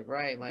woodwork,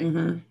 right? Like,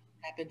 Mm-hmm.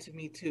 happened to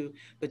me too.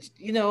 But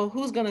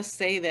who's gonna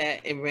say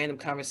that in random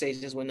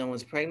conversations when no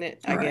one's pregnant?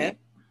 I guess.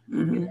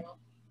 Mm-hmm.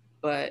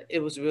 But it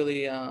was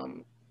really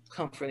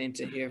comforting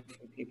to hear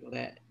from people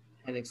that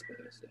had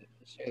experienced it,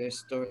 share their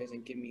stories,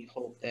 and give me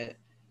hope that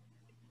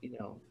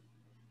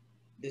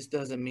this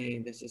doesn't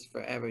mean this is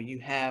forever. You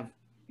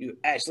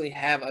actually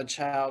have a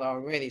child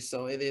already,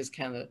 so it's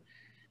kind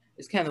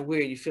of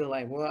weird. You feel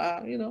like,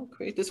 well,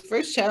 create this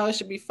first child, it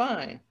should be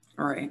fine.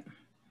 Right.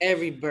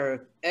 Every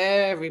birth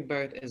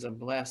is a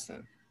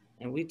blessing,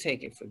 and we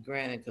take it for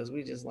granted because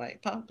we just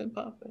like popping.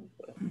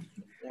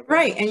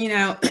 Right.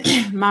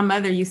 And, my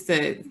mother used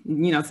to,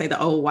 say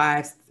the old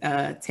wives'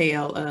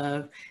 tale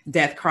of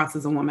death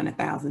crosses a woman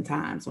 1,000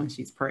 times when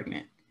she's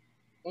pregnant.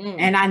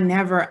 And I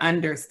never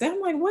understood. I'm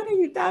like, what are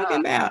you talking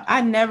about? I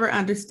never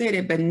understood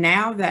it. But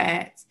now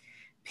that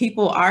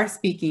people are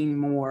speaking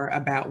more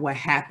about what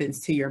happens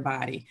to your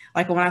body,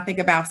 like when I think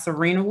about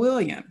Serena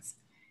Williams,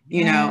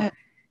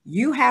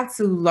 you have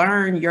to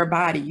learn your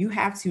body. You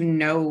have to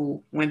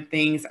know when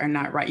things are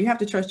not right. You have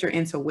to trust your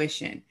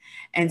intuition.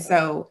 And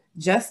so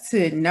just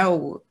to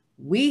know,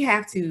 we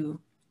have to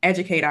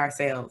educate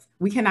ourselves.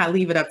 We cannot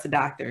leave it up to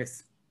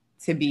doctors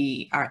to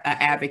be an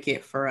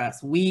advocate for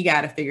us. We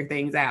got to figure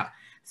things out.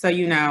 So,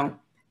 I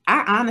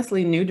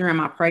honestly knew during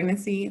my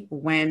pregnancy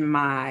when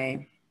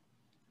my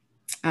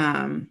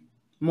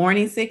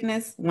morning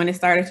sickness, when it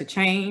started to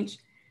change,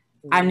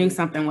 I knew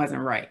something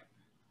wasn't right.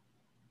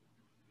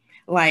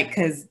 Like,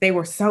 because they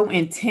were so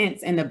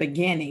intense in the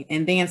beginning,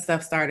 and then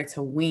stuff started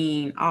to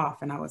wean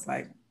off. And I was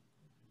like,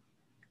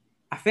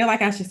 I feel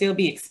like I should still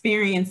be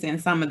experiencing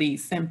some of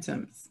these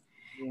symptoms.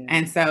 Yeah.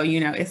 And so,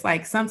 it's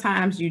like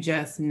sometimes you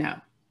just know,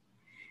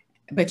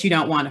 but you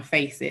don't want to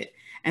face it.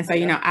 And so,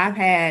 I've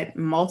had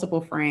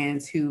multiple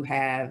friends who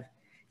have,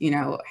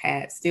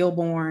 had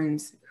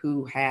stillborns,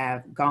 who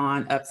have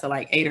gone up to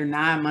like 8 or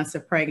 9 months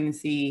of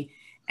pregnancy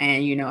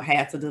and,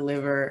 had to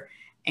deliver.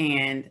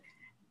 And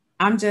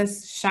I'm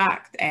just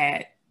shocked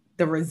at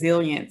the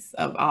resilience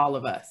of all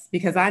of us,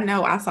 because I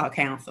know I saw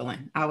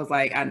counseling. I was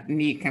like, I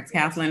need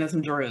counseling and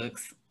some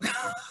drugs.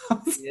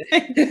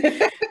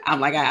 I'm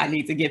like, I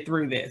need to get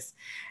through this.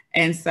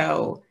 And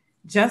so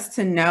just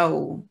to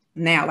know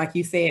now, like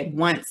you said,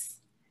 once,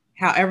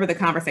 however the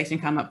conversation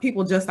come up,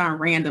 people just aren't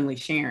randomly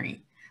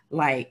sharing.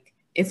 Like,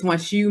 it's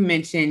once you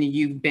mention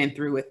you've been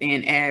through it,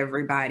 then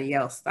everybody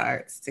else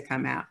starts to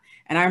come out.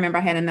 And I remember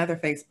I had another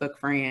Facebook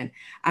friend.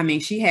 I mean,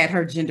 she had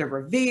her gender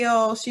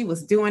reveal. She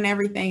was doing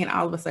everything. And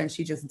all of a sudden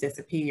she just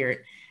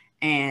disappeared.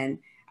 And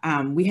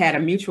we had a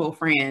mutual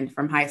friend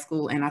from high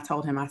school. And I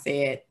told him, I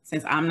said,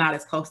 since I'm not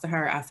as close to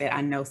her, I said,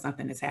 I know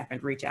something has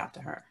happened. Reach out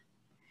to her.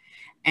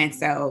 And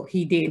so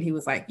he did. He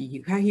was like,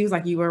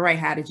 you were right.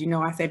 How did you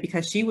know? I said,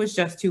 because she was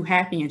just too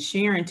happy and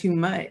sharing too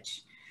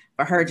much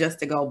for her just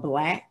to go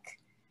black.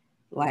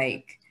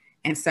 Like,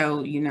 and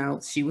so,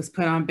 she was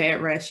put on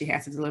bed rest. She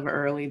had to deliver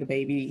early. The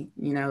baby,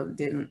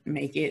 didn't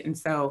make it. And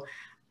so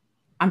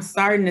I'm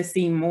starting to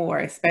see more,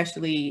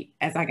 especially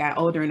as I got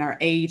older in our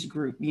age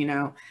group,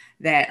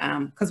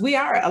 that, because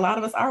a lot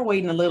of us are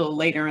waiting a little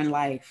later in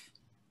life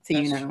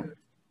to, True.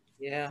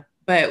 Yeah.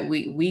 but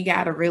we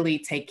got to really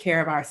take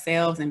care of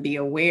ourselves and be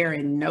aware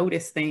and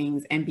notice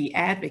things and be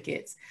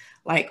advocates.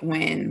 Like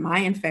when my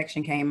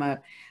infection came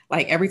up,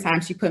 like every time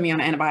she put me on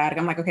an antibiotic,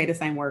 I'm like, okay,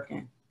 this ain't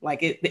working.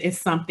 Like it's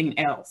something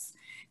else.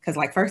 Cause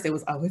like first it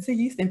was, oh, it's a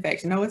yeast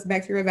infection. No, it's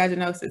bacterial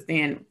vaginosis.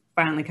 Then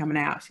finally coming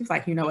out, she was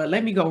like, you know what,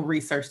 let me go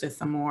research this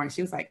some more. And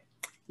she was like,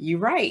 you're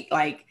right.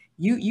 Like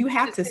you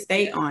have to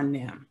stay on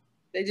them.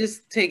 They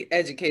just take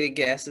educated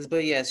guesses,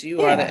 but yes,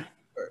 you are the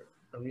expert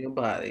of your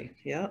body.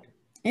 Yep.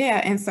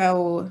 Yeah. And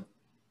so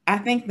I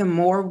think the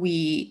more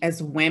we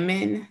as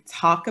women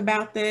talk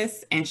about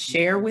this and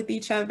share with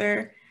each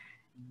other,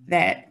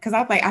 that because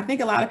I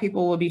think a lot of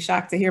people will be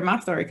shocked to hear my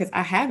story because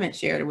I haven't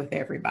shared it with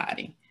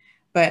everybody.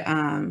 But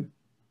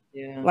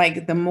yeah,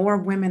 like the more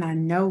women I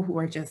know who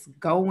are just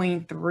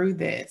going through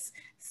this.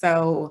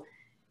 So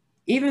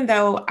even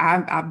though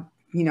I'm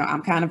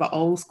kind of an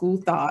old school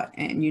thought,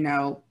 and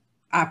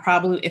I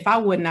probably, if I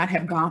would not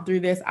have gone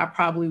through this, I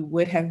probably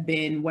would have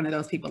been one of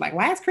those people like,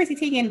 why is Chrissy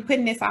Teigen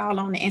putting this all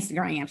on the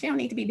Instagram? She don't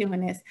need to be doing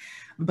this.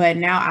 But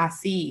now I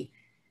see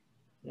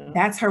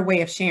that's her way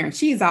of sharing.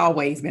 She's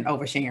always been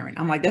oversharing.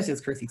 I'm like, that's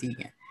just Chrissy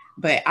Teigen.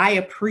 But I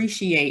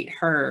appreciate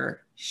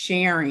her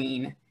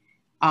sharing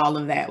all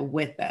of that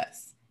with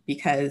us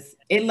because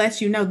it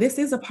lets you know this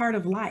is a part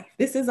of life.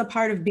 This is a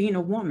part of being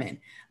a woman.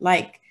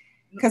 Like,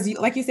 because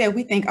like you said,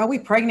 we think, oh, we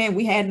pregnant,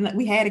 we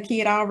had a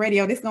kid already,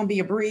 oh, this is gonna be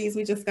a breeze,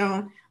 we just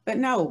gonna. But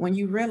no, when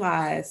you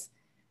realize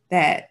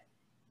that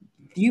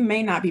you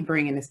may not be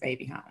bringing this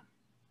baby home,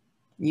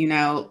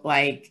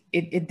 like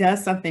it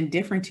does something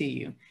different to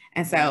you.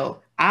 And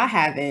so I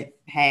haven't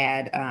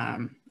had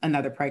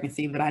another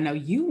pregnancy, but I know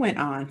you went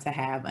on to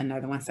have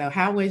another one. So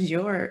how was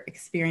your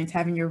experience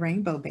having your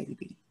rainbow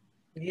baby?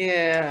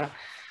 Yeah.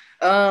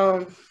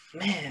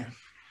 Man,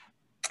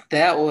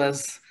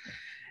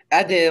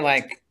 I did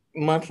like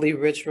monthly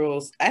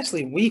rituals,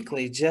 actually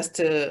weekly, just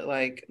to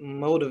like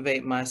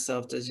motivate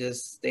myself to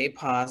just stay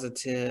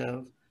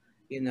positive,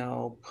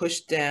 push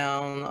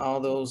down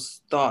all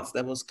those thoughts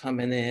that was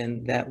coming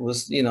in that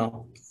was,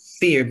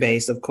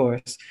 fear-based, of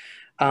course.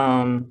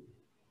 So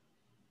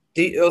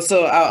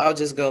I'll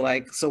just go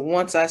like, so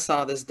once I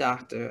saw this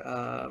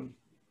doctor,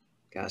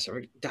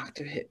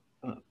 Dr. Hit,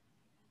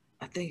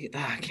 I think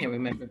I can't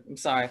remember. I'm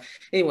sorry.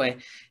 Anyway,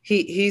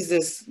 he's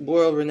this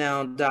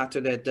world-renowned doctor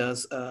that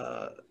does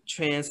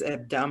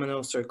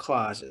transabdominal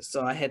cerclages.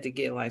 So I had to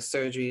get like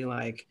surgery,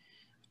 like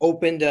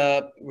opened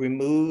up,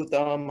 removed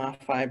all my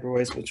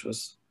fibroids, which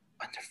was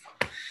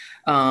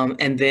wonderful.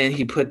 And then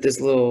he put this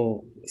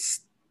little,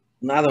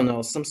 I don't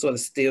know, some sort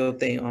of steel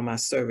thing on my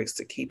cervix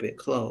to keep it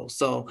closed.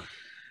 So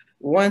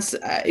once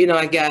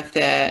I got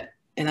that,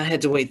 and I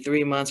had to wait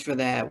 3 months for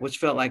that, which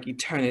felt like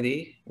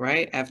eternity,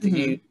 right? After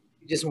you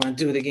just want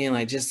to do it again,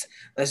 like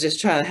let's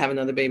just try to have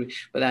another baby.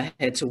 But I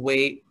had to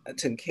wait. I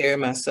took care of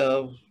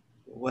myself,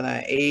 what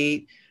I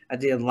ate. I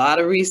did a lot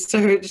of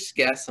research,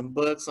 got some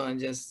books on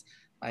just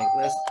like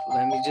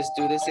let me just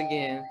do this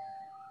again.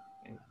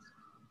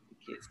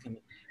 Kids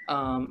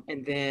coming.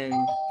 And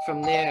then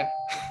from there,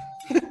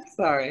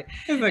 sorry.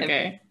 It's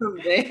okay. From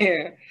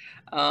there,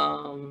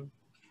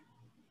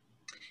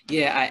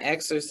 yeah, I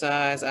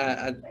exercise.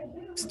 I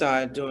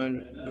started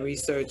doing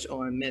research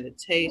on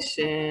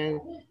meditation,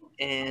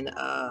 and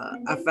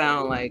I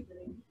found like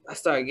I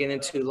started getting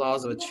into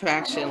laws of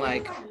attraction,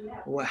 like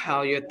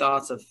how your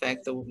thoughts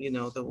affect the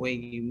way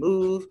you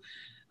move.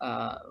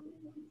 Uh,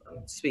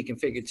 Speaking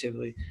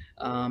figuratively,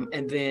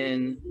 and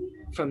then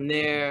from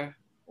there,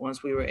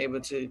 once we were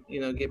able to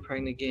get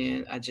pregnant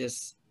again, I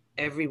just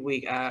every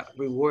week I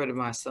rewarded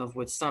myself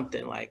with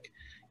something like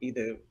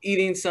either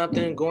eating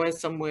something, going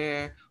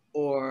somewhere,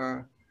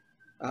 or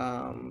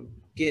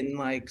getting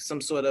like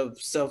some sort of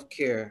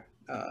self-care.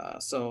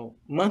 So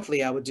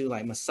monthly I would do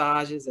like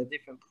massages at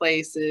different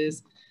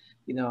places.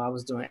 I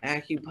was doing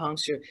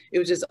acupuncture. It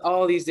was just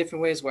all these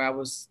different ways where I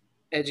was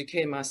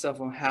educating myself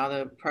on how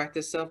to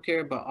practice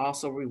self-care, but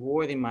also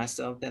rewarding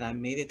myself that I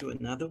made it through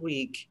another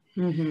week.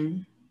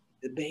 The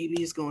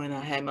baby is going.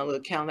 I had my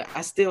little calendar.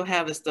 I still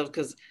have this stuff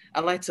because I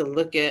like to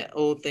look at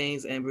old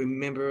things and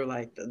remember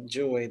like the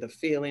joy, the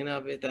feeling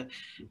of it.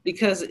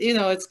 Because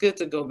it's good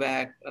to go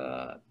back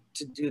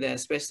to do that,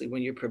 especially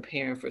when you're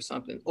preparing for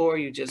something or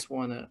you just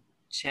want to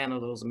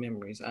channel those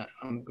memories.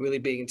 I'm really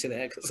big into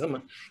that because I'm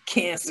a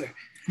Cancer.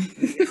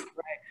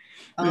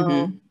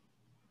 Right.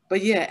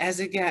 But yeah, as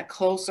it got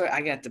closer,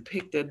 I got to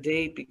pick the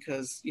date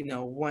because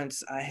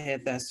once I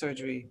had that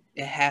surgery,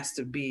 it has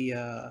to be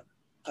a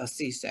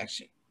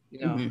C-section.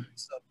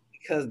 So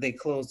because they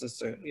closed the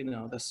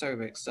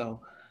cervix. So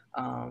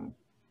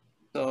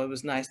it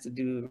was nice to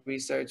do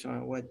research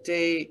on what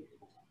date.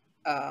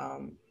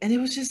 And it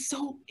was just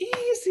so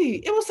easy.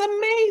 It was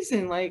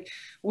amazing. Like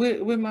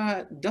with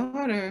my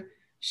daughter,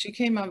 she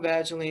came out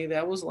vaginally.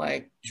 That was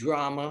like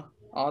drama,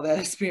 all that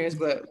experience.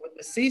 But with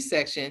the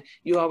C-section,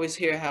 you always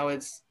hear how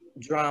it's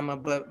drama.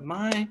 But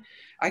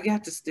I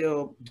got to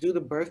still do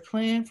the birth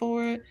plan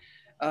for it.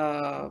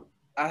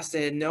 I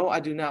said, no, I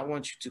do not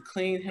want you to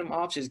clean him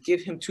off. Just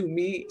give him to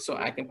me so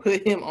I can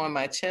put him on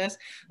my chest.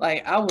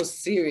 Like, I was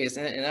serious.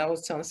 And I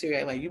was telling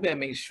Siri, like, you better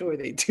make sure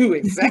they do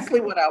exactly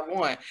what I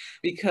want,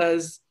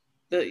 because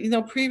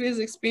the, previous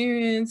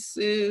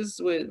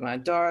experiences with my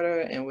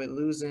daughter and with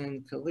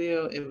losing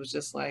Khalil, it was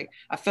just like,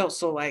 I felt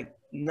so like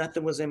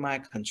nothing was in my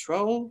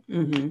control.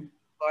 Mm-hmm. As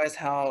far as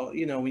how,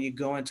 when you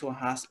go into a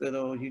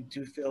hospital, you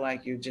do feel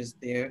like you're just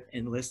there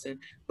and listen.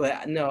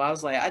 But no, I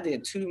was like, I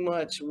did too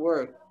much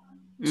work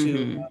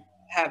to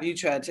have you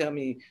try to tell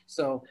me.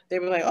 So they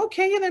were like,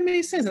 okay, yeah, that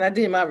makes sense. And I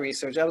did my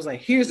research. I was like,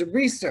 here's the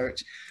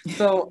research.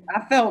 So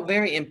I felt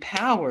very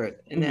empowered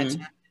in that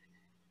time.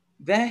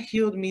 That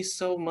healed me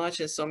so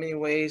much in so many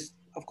ways.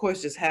 Of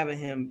course, just having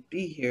him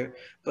be here,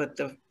 but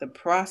the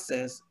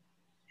process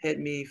had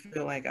me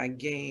feel like I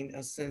gained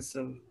a sense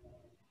of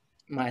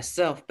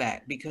myself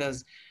back,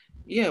 because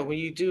when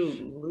you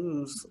do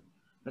lose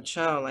a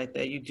child like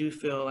that, you do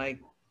feel like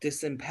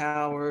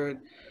disempowered.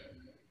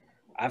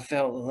 I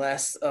felt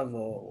less of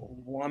a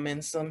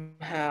woman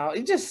somehow.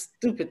 It's just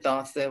stupid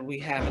thoughts that we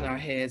have in our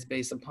heads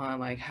based upon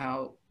like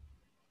how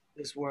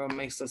this world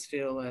makes us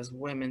feel as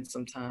women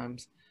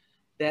sometimes.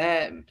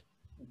 That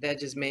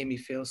just made me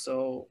feel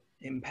so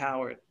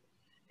empowered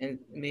and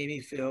made me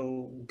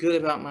feel good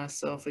about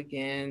myself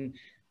again,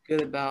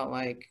 good about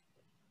like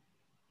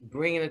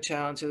bringing a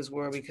child into this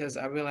world, because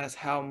I realized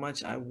how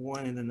much I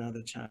wanted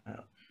another child.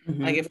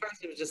 Like at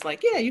first it was just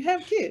like, yeah, you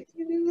have kids.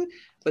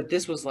 But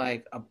this was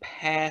like a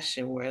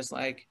passion where it's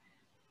like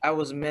I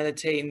was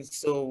meditating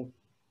so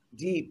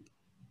deep,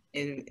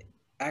 and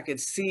I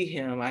could see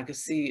him. I could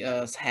see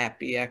us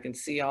happy. I can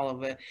see all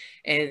of it.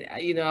 And,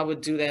 I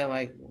would do that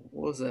like,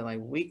 what was it, like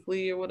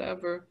weekly or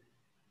whatever.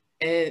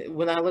 And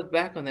when I look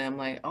back on that, I'm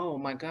like, oh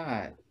my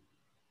God,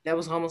 that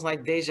was almost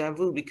like deja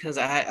vu, because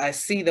I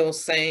see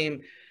those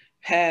same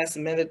past,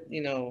 memories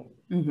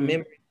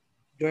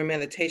during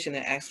meditation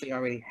that actually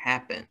already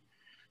happened.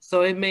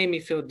 So it made me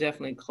feel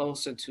definitely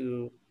closer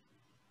to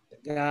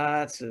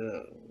God,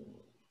 to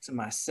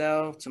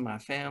myself, to my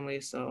family.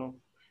 So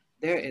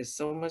there is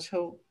so much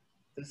hope.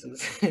 This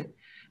is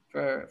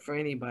for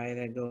anybody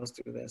that goes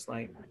through this.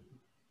 Like,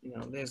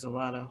 there's a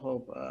lot of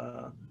hope.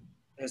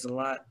 There's a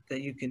lot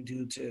that you can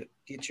do to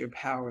get your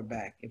power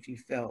back if you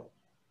felt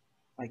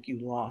like you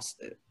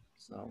lost it.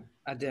 So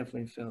I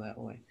definitely feel that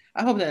way.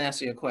 I hope that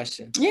answered your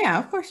question. Yeah,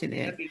 of course you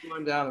did. I'd be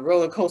going down a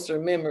roller coaster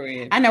of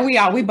memory. I know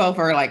we both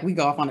are like, we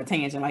go off on a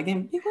tangent. Like, I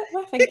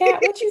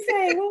forgot what you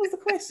say. What was the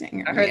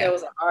question? I heard that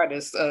was an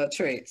artist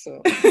trait.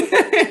 So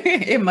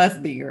it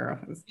must be,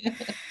 girls.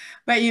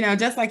 But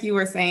just like you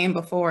were saying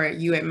before,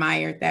 you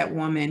admired that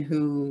woman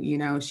who,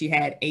 she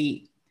had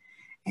 8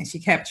 and she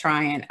kept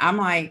trying. I'm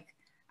like,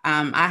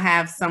 I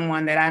have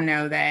someone that I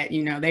know that,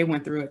 they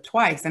went through it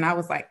twice. And I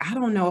was like, I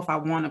don't know if I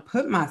want to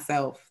put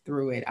myself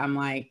through it. I'm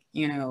like,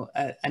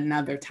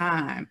 another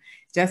time,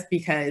 just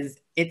because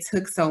it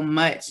took so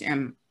much,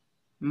 and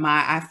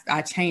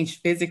I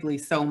changed physically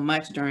so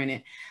much during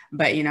it.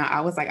 But,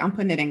 I was like, I'm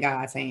putting it in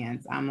God's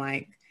hands. I'm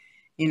like,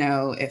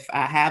 if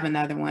I have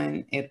another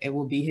one, it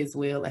will be his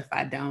will. If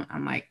I don't,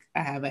 I'm like,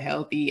 I have a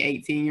healthy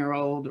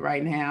 18-year-old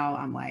right now.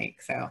 I'm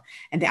like, so,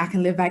 and then I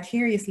can live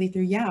vicariously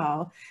through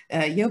y'all,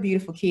 your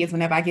beautiful kids,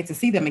 whenever I get to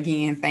see them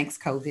again. Thanks,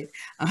 COVID.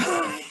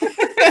 Tell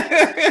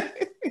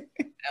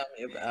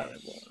me about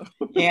it.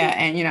 Yeah.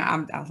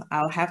 And,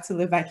 I'll have to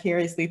live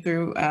vicariously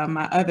through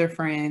my other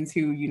friends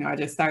who, are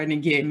just starting to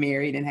get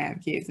married and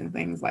have kids and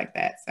things like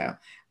that. So,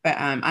 but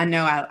I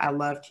know I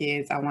love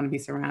kids. I want to be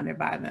surrounded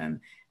by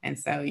them. And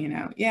so,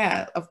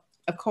 yeah,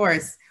 of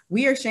course,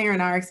 we are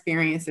sharing our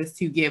experiences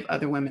to give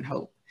other women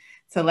hope,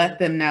 to let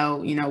them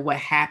know, what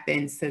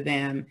happens to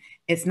them.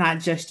 It's not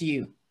just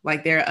you.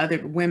 Like, there are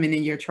other women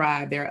in your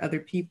tribe. There are other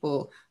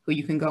people who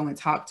you can go and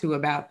talk to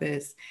about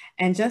this.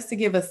 And just to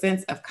give a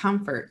sense of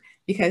comfort,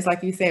 because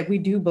like you said, we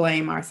do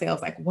blame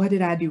ourselves. Like, what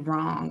did I do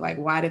wrong? Like,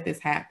 why did this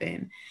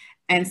happen?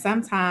 And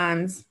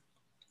sometimes,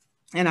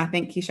 and I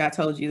think, Keisha, I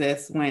told you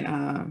this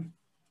when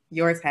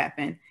yours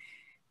happened,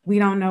 we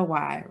don't know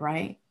why,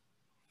 right?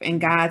 In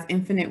God's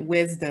infinite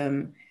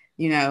wisdom,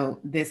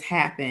 this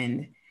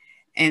happened.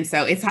 And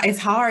so it's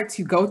hard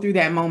to go through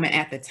that moment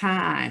at the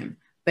time,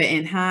 but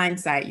in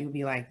hindsight, you'll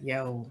be like,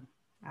 yo,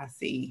 I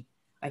see.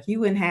 Like, you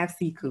wouldn't have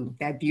Siku,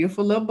 that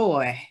beautiful little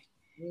boy,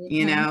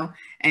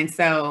 And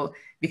so,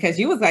 because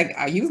you was like,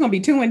 you was going to be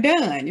 2 and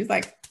done. You was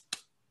like,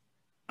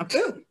 I'm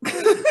through.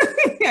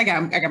 I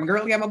got my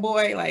girl, I got my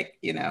boy, like,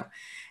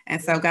 And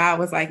so God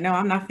was like, no,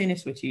 I'm not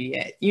finished with you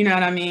yet. You know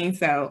what I mean?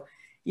 So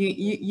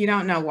you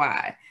don't know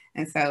why.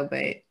 And so,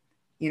 but,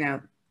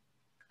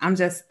 I'm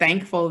just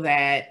thankful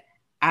that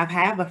I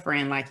have a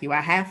friend like you.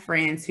 I have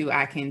friends who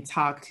I can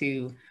talk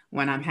to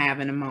when I'm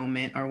having a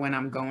moment or when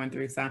I'm going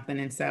through something.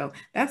 And so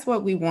that's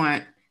what we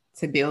want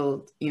to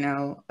build,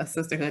 a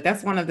sisterhood.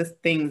 That's one of the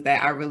things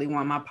that I really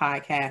want my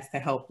podcast to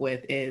help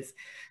with, is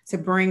to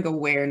bring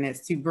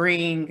awareness, to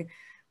bring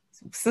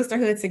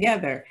sisterhood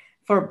together,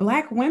 for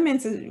Black women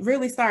to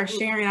really start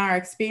sharing our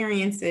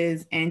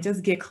experiences and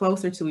just get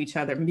closer to each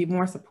other and be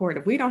more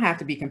supportive. We don't have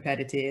to be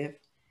competitive.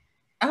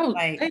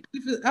 Like,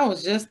 I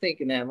was just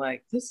thinking that,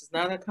 like, this is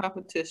not a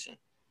competition.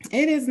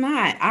 it is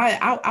not.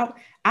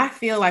 I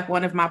feel like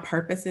one of my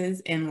purposes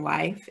in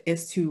life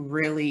is to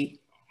really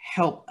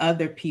help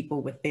other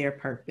people with their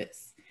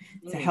purpose,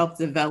 to help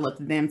develop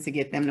them, to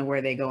get them to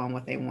where they go and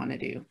what they want to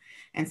do.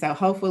 And so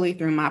hopefully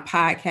through my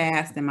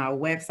podcast and my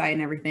website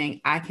and everything,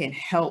 I can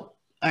help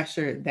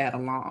usher that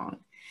along.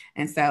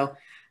 And so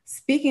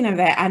speaking of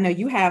that, I know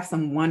you have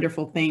some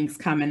wonderful things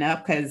coming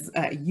up because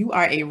you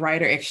are a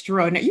writer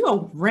extraordinary. You're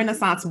a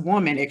Renaissance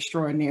woman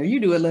extraordinary. You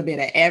do a little bit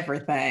of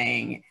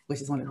everything,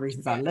 which is one of the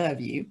reasons I love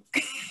you.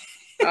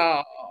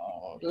 Oh,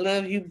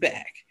 love you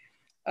back.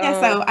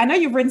 Yeah, so I know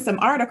you've written some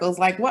articles.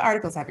 Like, what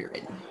articles have you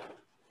written?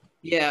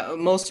 Yeah,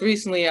 most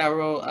recently I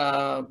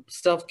wrote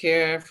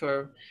self-care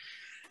for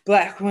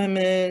Black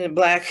women, and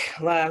Black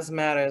Lives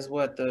Matter is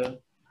what the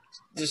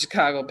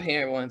Chicago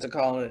parent wanted to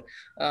call it.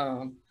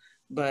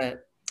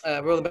 But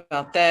wrote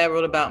about that,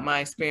 wrote about my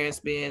experience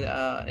being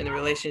in a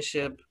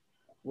relationship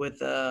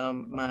with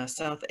my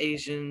South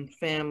Asian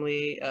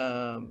family,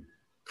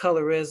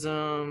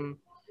 colorism,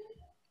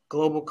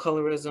 global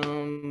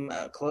colorism,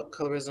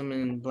 colorism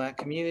in Black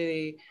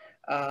community.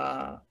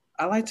 I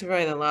like to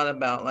write a lot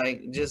about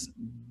like just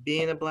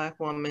being a Black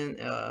woman,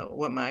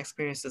 what my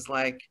experience is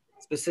like,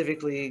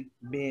 specifically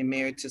being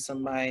married to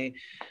somebody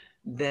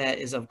that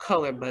is of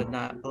color but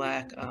not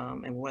Black,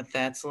 and what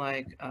that's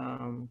like.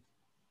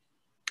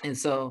 And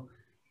so,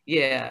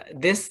 yeah,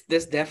 this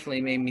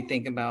definitely made me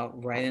think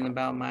about writing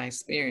about my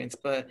experience.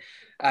 But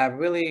I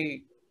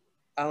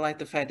like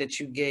the fact that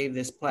you gave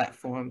this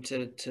platform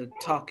to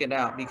talk it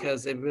out,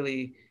 because it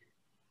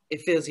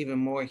feels even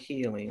more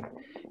healing,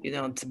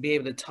 to be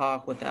able to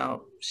talk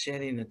without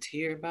shedding a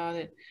tear about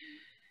it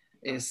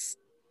is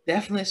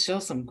definitely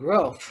shows some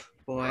growth,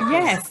 boy.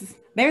 Yes,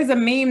 there's a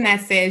meme that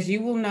says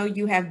you will know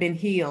you have been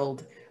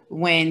healed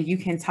when you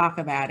can talk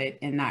about it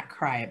and not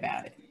cry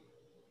about it.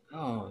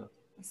 Oh,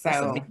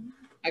 so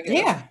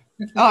yeah.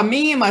 Oh, a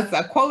meme,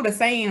 a quote, a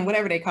saying,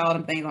 whatever they call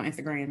them things on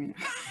Instagram.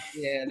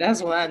 Yeah,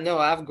 that's when I know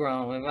I've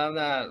grown. If I'm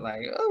not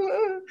like,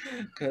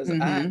 because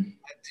I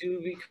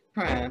do be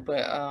crying.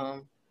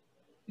 But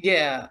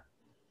yeah,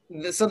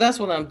 so that's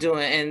what I'm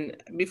doing.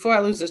 And before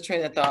I lose this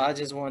train of thought, I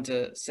just want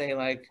to say,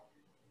 like,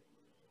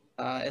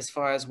 as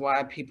far as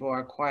why people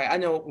are quiet, I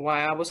know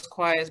why I was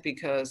quiet is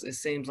because it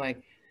seems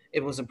like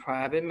it was a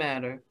private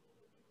matter,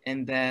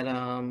 and that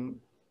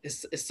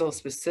it's so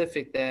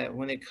specific that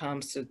when it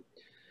comes to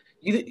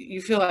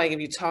you feel like if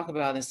you talk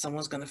about it,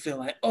 someone's gonna feel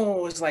like,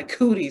 oh, it's like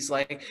cooties,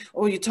 like,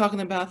 oh, you're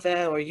talking about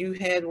that, or you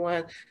had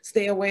one,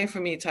 stay away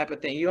from me type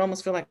of thing. You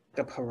almost feel like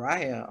a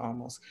pariah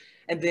almost.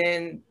 And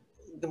then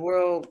the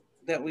world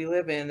that we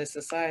live in, this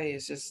society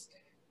is just,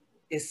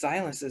 it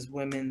silences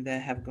women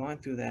that have gone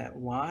through that.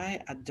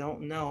 Why? I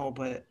don't know,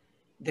 but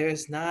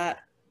there's not,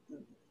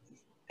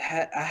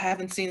 I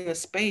haven't seen a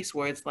space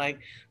where it's like,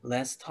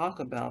 let's talk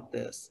about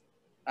this.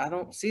 I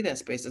don't see that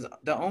space.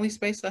 The only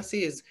space I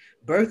see is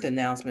birth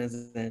announcements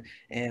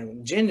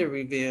and gender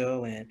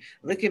reveal and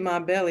look at my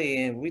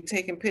belly and we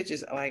taking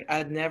pictures. Like,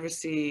 I never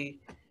see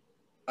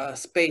a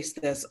space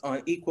that's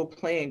on equal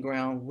playing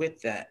ground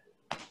with that.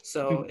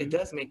 So it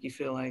does make you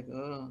feel like,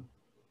 oh,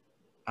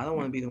 I don't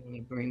want to be the one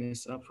to bring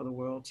this up for the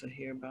world to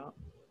hear about.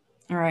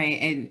 All right.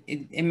 And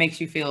it makes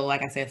you feel,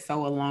 like I said,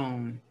 so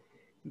alone.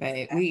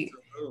 But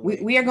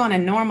we are going to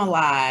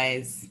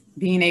normalize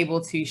being able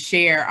to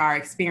share our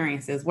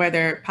experiences,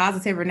 whether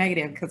positive or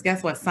negative, because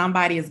guess what?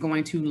 Somebody is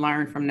going to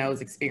learn from those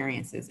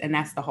experiences. And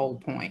that's the whole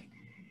point,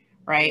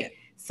 right? Yeah.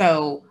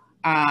 So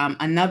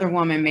another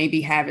woman may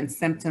be having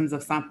symptoms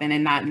of something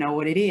and not know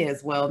what it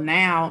is. Well,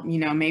 now,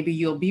 maybe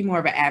you'll be more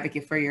of an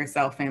advocate for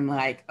yourself and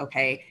like,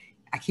 okay,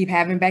 I keep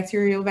having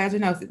bacterial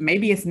vaginosis.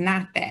 Maybe it's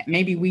not that.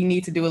 Maybe we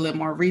need to do a little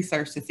more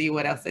research to see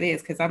what else it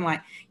is. Because I'm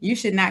like,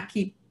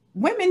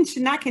 women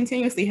should not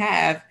continuously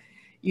have,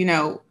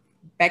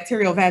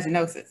 bacterial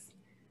vaginosis.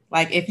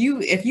 Like if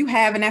you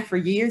having that for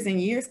years and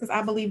years, because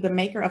I believe the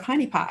maker of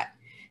Honey Pot,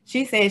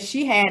 she said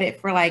she had it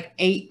for like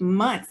 8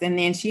 months, and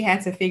then she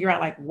had to figure out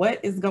like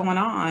what is going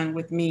on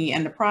with me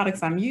and the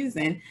products I'm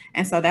using.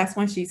 And so that's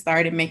when she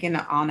started making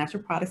the all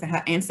natural products, and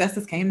her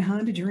ancestors came to her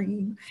in a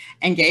dream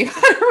and gave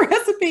her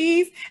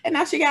recipes, and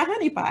now she got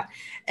Honey Pot.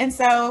 And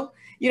so,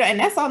 and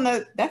that's on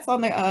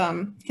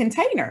the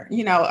container,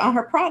 on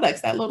her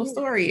products, that little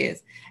story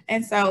is.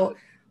 And so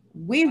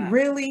we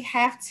really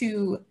have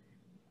to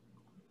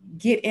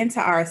get into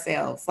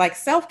ourselves. Like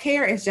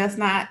self-care is just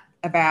not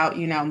about,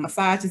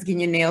 massages,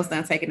 getting your nails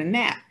done, taking a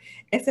nap.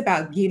 It's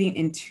about getting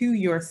into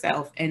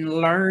yourself and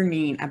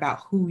learning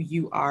about who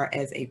you are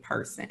as a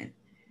person.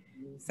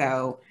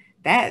 So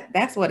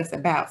that's what it's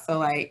about. So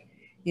like,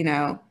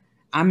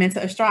 I'm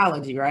into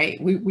astrology, right?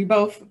 We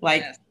both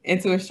like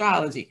into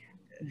astrology.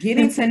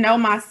 Getting to know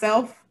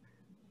myself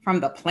from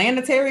the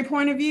planetary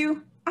point of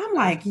view, I'm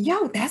like,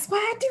 yo, that's why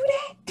I do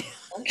that.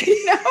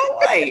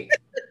 Like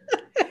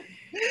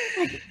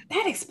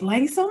that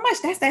explains so much.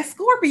 That's that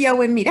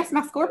Scorpio in me. That's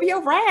my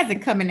Scorpio rising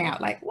coming out.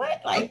 Like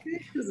what? Like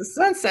because the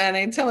sun sign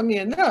ain't telling me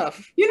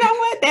enough. You know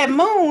what? That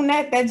moon,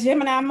 that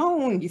Gemini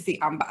moon. You see,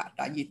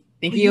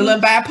 think you're a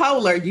little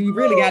bipolar. You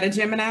really got a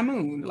Gemini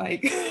moon.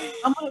 Like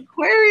I'm an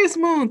Aquarius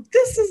moon.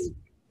 This is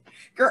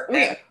girl,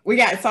 we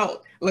got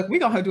so look, we're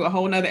gonna do a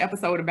whole nother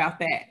episode about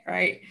that,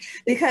 right?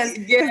 Because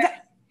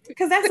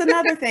that's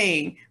another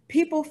thing.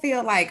 People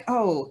feel like,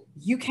 oh,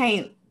 you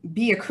can't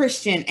be a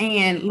Christian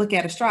and look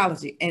at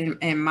astrology. And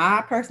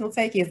my personal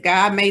take is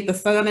God made the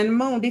sun and the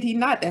moon, did he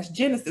not? That's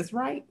Genesis,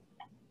 right?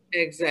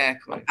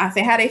 Exactly. I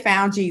say how they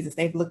found Jesus.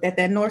 They've looked at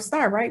that North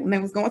Star, right? When they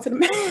was going to the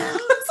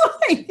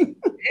moon.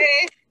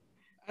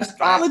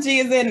 Astrology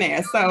is in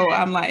there. So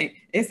I'm like,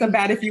 it's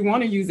about if you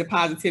want to use it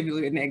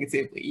positively or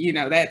negatively. You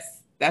know, that's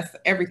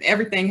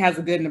everything has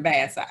a good and a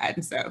bad side.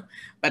 And so,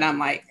 but I'm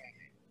like,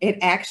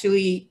 it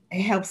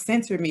helps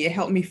center me. It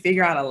helped me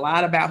figure out a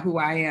lot about who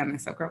I am.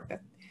 And so, girl,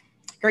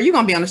 you're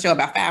gonna be on the show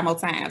about 5 more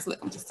times.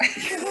 Look,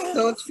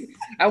 so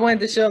I wanted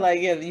to show, like,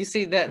 yeah, you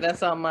see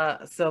that's all my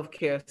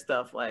self-care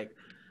stuff. Like,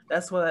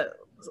 that's what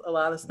a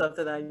lot of stuff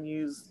that I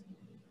use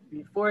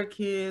before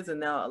kids, and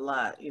now a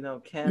lot, you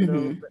know,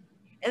 candles. Mm-hmm.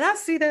 And I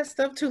see that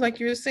stuff too, like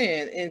you were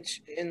saying,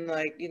 in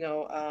like, you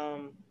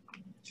know,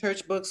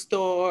 church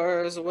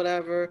bookstores or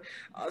whatever.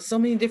 So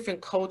many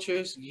different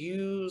cultures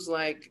use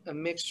like a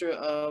mixture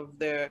of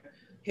their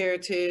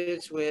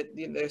heritage with,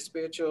 you know, their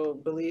spiritual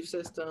belief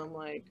system.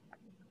 Like,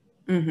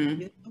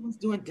 no one's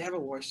doing devil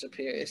worship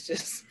here. It's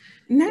just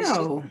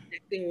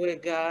connecting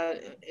with God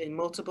in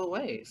multiple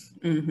ways.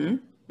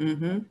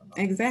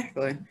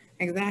 Exactly.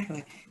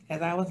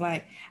 Because I was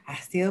like, I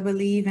still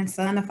believe in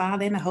Son, the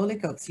Father, and the Holy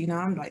Ghost. You know,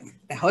 I'm like,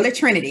 the Holy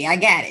Trinity. I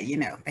got it. You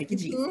know, thank you,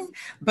 Jesus.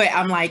 But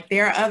I'm like,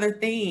 there are other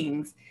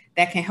things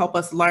that can help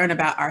us learn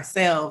about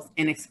ourselves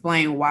and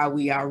explain why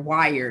we are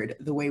wired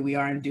the way we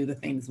are and do the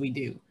things we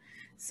do.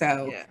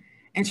 So,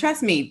 and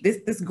trust me,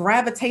 this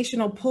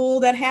gravitational pull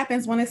that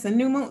happens when it's a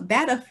new moon,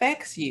 that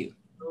affects you.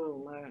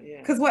 Oh, wow, yeah.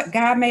 Because what?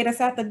 God made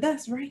us out the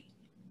dust, right?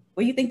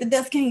 Where you think the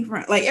dust came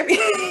from? Like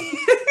everything.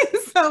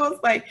 So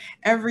it's like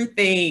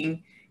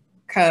everything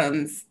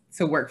comes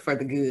to work for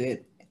the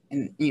good,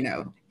 and you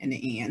know, in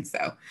the end.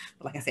 So,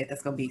 like I said,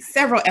 that's gonna be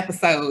several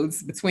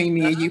episodes between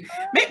me and you.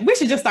 We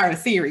should just start a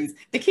series,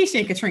 the Keisha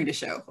and Katrina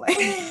show. Like,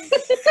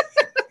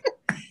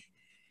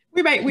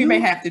 we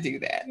may have to do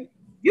that.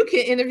 You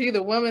can interview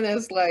the woman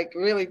that's like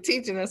really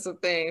teaching us some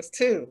things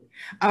too.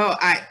 Oh,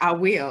 I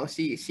will.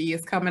 She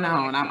is coming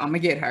on. I'm gonna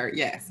get her.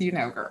 Yes, you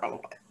know,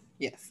 girl.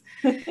 Yes.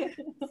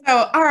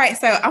 So, all right.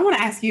 So I want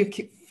to ask you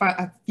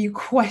a few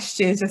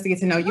questions just to get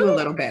to know you a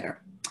little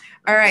better.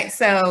 All right.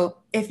 So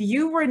if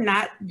you were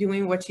not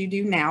doing what you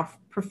do now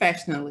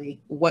professionally,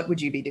 what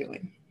would you be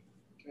doing?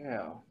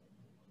 Yeah.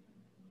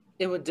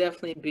 It would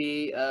definitely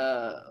be,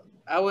 I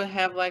would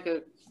have like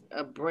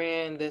a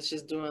brand that's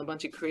just doing a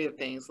bunch of creative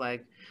things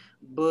like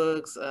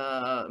books,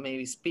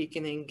 maybe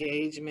speaking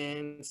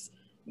engagements,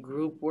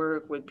 group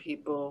work with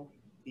people.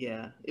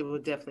 Yeah, it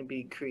would definitely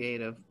be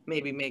creative.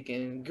 Maybe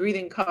making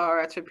greeting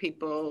cards for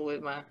people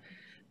with my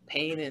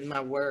paint and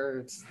my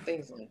words,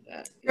 things like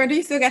that. Girl, do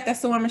you still got that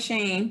sewing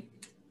machine?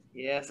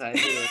 Yes, I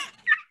do.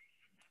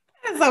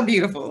 That's so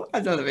beautiful. I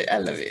love it.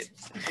 And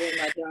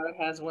my daughter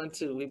has one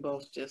too. We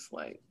both just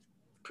like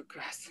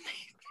procrastinate.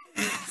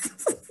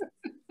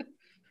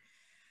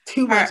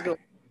 Too much going.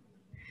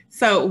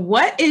 So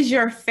what is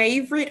your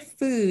favorite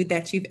food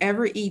that you've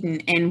ever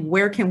eaten, and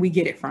where can we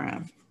get it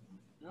from?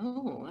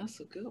 Oh,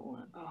 that's a good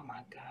one. Oh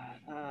my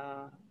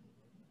God.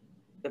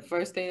 The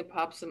first thing that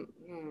pops in.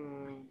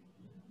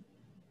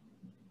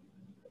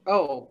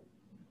 Oh,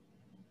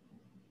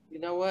 you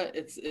know what?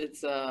 It's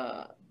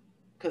because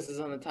it's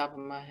on the top of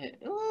my head.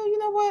 Oh, you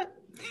know what?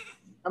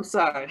 I'm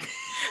sorry.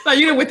 No,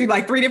 you went through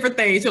like 3 different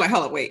things. You're like,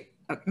 hold on, wait.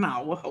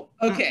 No. Whoa.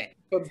 Okay.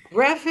 For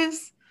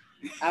breakfast,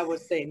 I would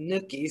say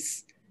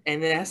Nookies,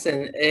 and that's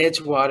in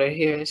Edgewater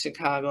here in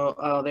Chicago.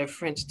 Oh, their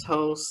French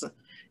toast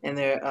and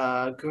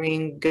their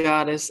green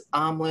goddess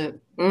omelet.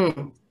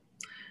 For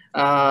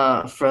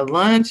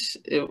lunch,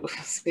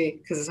 because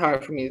it's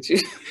hard for me to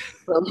choose.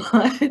 For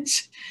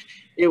lunch,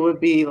 it would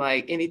be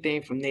like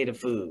anything from Native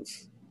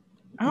Foods.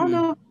 I don't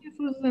know if Native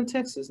Foods is in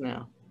Texas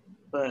now,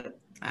 but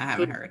I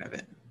haven't heard of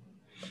it.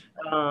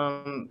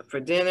 For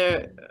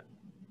dinner,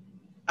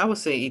 I would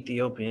say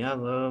Ethiopian. I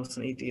love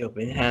some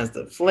Ethiopian. It has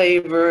the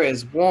flavor,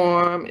 it's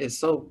warm, it's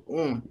so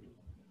And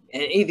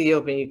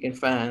Ethiopian you can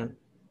find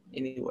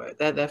anywhere.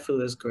 That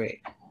food is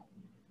great.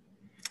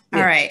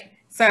 All right.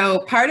 So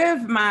part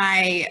of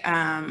my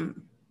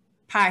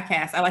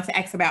podcast, I like to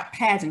ask about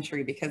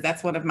pageantry because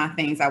that's one of my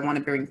things I want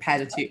to bring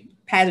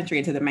pageantry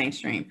into the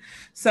mainstream.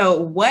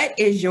 So what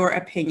is your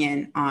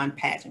opinion on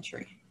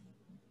pageantry?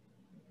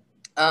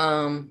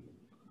 I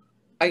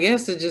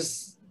guess it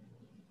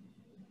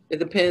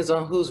depends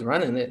on who's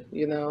running it,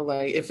 you know,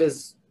 like if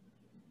it's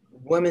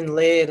women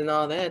led and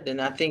all that, then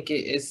I think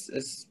it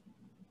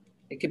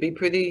could be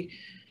pretty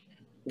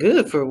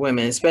good for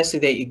women, especially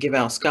that you give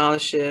out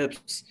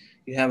scholarships,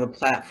 you have a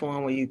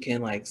platform where you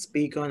can like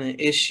speak on an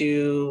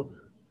issue,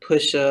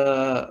 push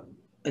an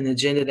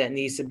agenda that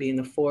needs to be in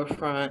the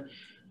forefront.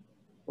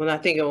 When I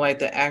think of like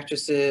the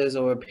actresses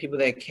or people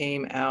that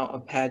came out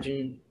of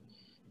pageantry,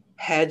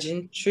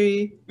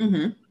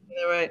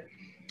 right?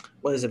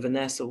 what is it,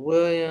 Vanessa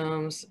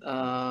Williams.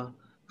 I'm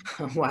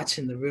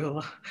watching The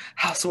Real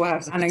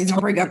Housewives. I know you're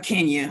gonna bring up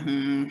Kenya.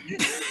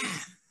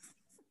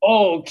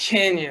 Oh,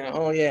 Kenya.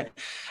 Oh, yeah.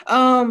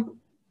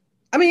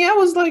 I mean, I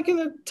was like in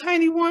a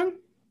tiny one,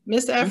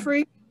 Miss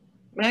Afri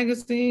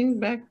magazine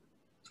back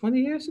 20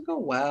 years ago.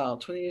 Wow,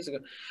 20 years ago.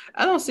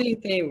 I don't see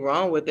anything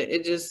wrong with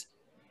it.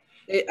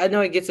 I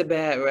know it gets a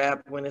bad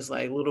rap when it's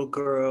like little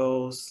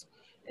girls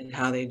and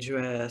how they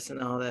dress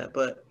and all that,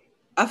 but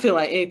I feel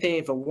like anything,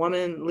 if a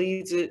woman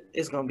leads it,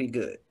 it's gonna be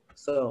good.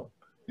 So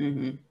as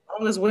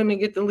long as women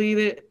get to lead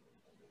it,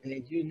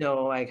 and you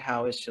know like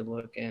how it should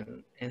look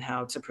and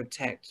how to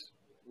protect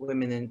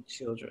women and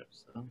children.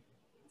 So.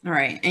 All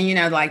right. And you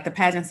know, like the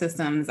pageant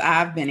systems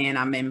I'm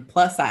in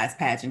plus size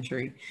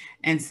pageantry.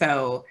 And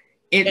so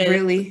it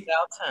really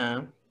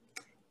time.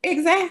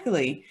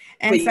 Exactly.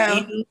 And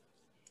so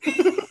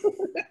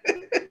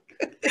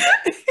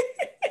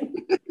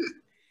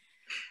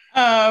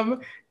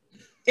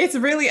it's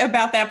really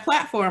about that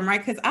platform,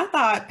 right? Because I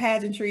thought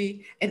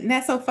pageantry, and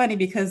that's so funny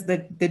because the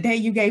day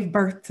you gave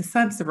birth to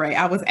Sunsaray,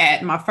 I was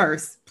at my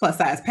first plus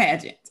size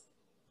pageant.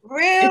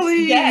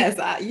 Really? Yes.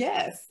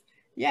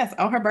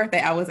 On her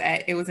birthday,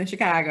 it was in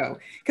Chicago.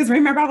 Because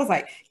remember, I was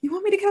like, you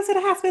want me to go to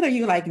the hospital?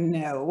 You like,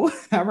 no,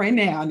 not right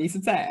now. I need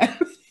some time.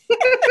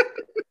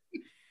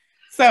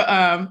 So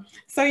I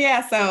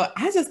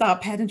just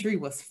thought pageantry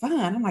was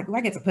fun. I'm like, well,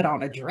 I get to put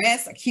on a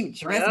cute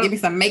dress, give me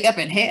some makeup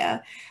and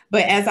hair.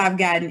 But as I've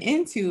gotten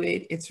into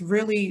it, it's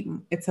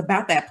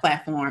about that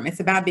platform. It's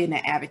about being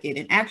an advocate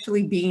and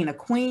actually being a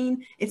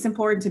queen. It's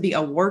important to be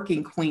a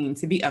working queen,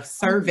 to be of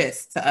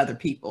service to other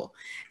people.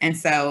 And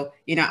so,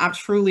 you know, I'm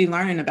truly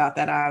learning about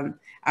that.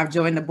 I've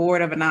joined the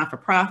board of a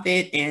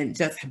non-for-profit and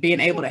just being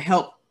able to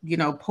help, you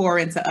know, pour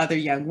into other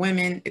young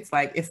women. It's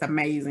like, it's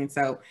amazing.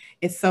 So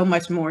it's so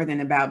much more than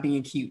about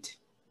being cute,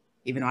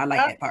 even though I like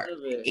that part.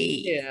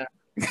 Yeah.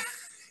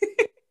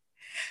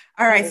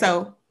 All right.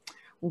 So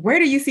where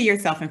do you see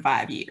yourself in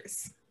 5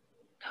 years?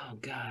 Oh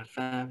God,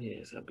 5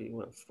 years. I'll be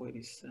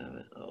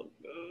 47. Oh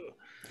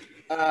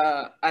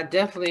God. I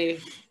definitely,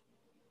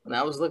 when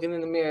I was looking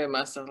in the mirror at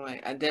myself,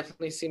 like I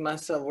definitely see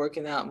myself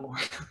working out more.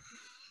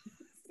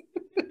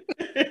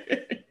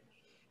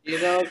 You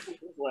know,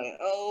 like,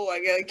 oh,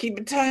 I gotta keep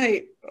it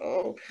tight.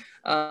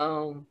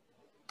 I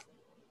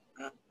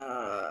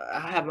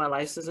have my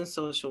license in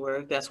social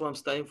work. That's what I'm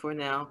studying for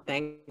now.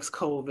 Thanks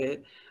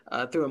COVID,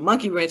 threw a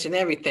monkey wrench and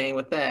everything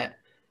with that.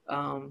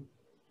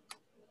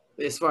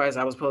 As far as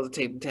I was supposed to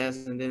take the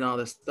test and then all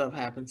this stuff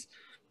happens.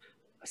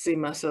 I see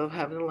myself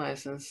having a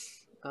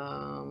license.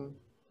 5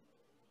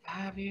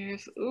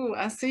 years. Ooh,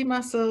 I see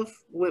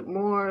myself with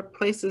more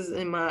places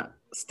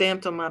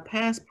stamped on my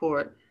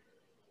passport.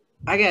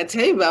 I gotta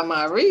tell you about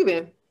my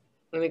reading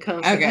when it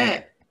comes to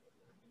that.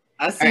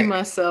 I see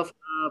myself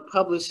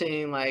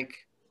publishing like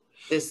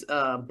this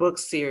book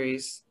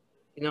series.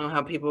 You know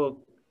how people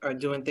are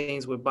doing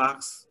things with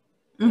Box?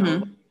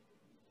 I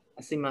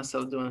see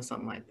myself doing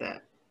something like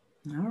that.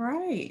 All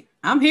right.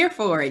 I'm here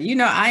for it. You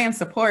know, I am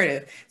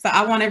supportive. So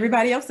I want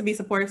everybody else to be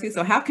supportive too.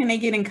 So how can they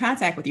get in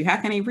contact with you? How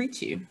can they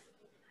reach you?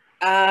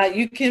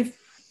 You can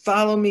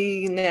follow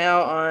me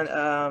now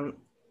on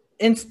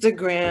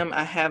Instagram.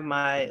 I have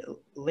my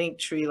link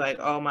tree, like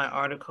all my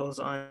articles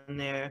on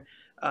there,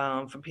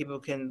 for people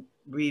can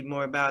read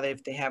more about it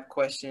if they have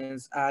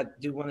questions. I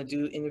do want to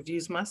do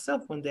interviews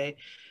myself one day.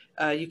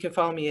 You can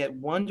follow me at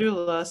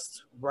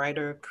Wanderlust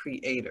Writer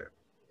Creator,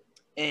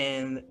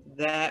 and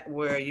that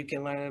where you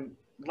can learn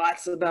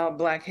lots about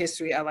Black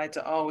history. I like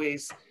to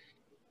always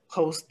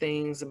post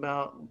things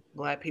about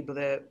Black people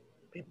that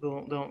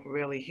people don't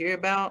really hear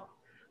about,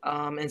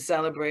 and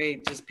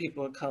celebrate just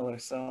people of color.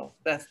 So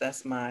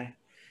that's my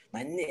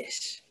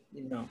niche,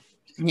 you know.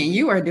 And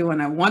you are doing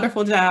a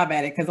wonderful job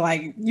at it, because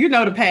like, you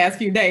know, the past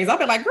few days I've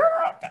been like, girl,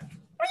 where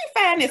you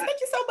find this?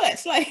 Thank you so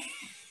much. Like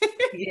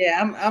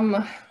yeah,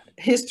 I'm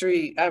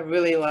history. I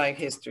really like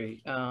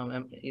history.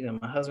 You know,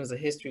 my husband's a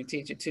history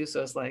teacher too,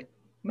 so it's like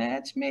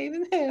match made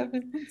in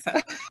heaven.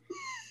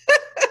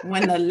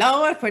 When the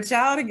Lord put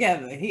y'all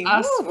together,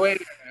 I swear,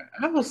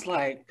 I was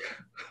like,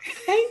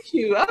 thank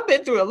you. I've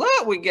been through a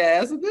lot with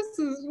guys, and this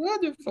is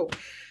wonderful.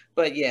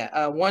 But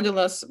yeah,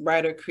 Wanderlust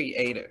Writer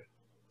Creator.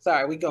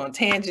 Sorry, we go on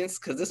tangents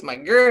because this is my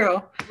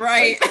girl.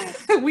 Right.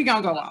 We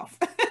gonna go off.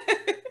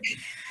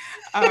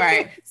 All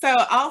right. So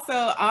also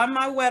on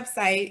my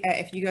website,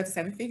 if you go to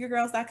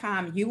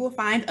sevenfiguregirls.com, you will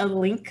find a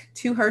link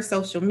to her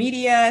social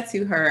media,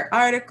 to her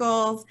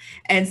articles.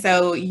 And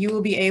so you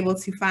will be able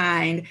to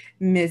find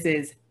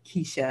Mrs.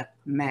 Keisha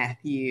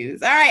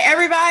Matthews. All right,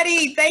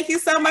 everybody. Thank you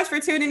so much for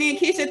tuning in.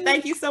 Keisha,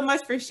 thank you so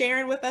much for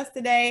sharing with us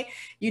today.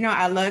 You know,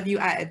 I love you.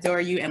 I adore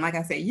you. And like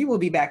I said, you will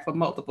be back for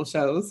multiple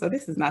shows. So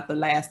this is not the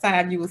last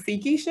time you will see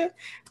Keisha.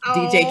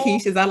 DJ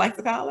Keisha, as I like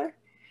to call her.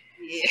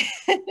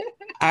 Yeah.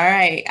 All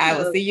right. I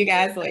will see you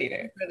guys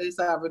later. For this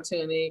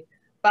opportunity.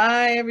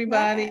 Bye,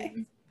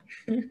 everybody.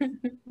 Bye.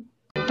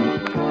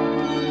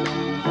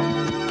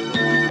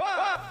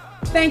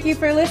 Thank you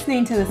for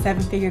listening to the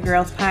Seven Figure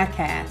Girls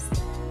podcast.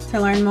 To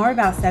learn more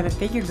about Seven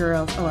Figure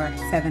Girls, or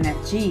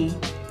 7FG,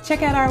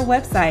 check out our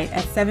website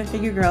at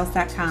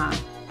sevenfiguregirls.com.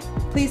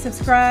 Please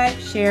subscribe,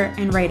 share,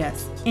 and rate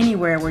us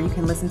anywhere where you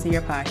can listen to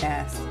your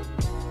podcast.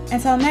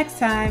 Until next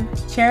time,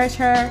 cherish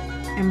her,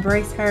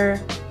 embrace her,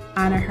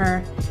 honor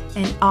her,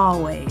 and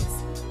always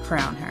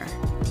crown her.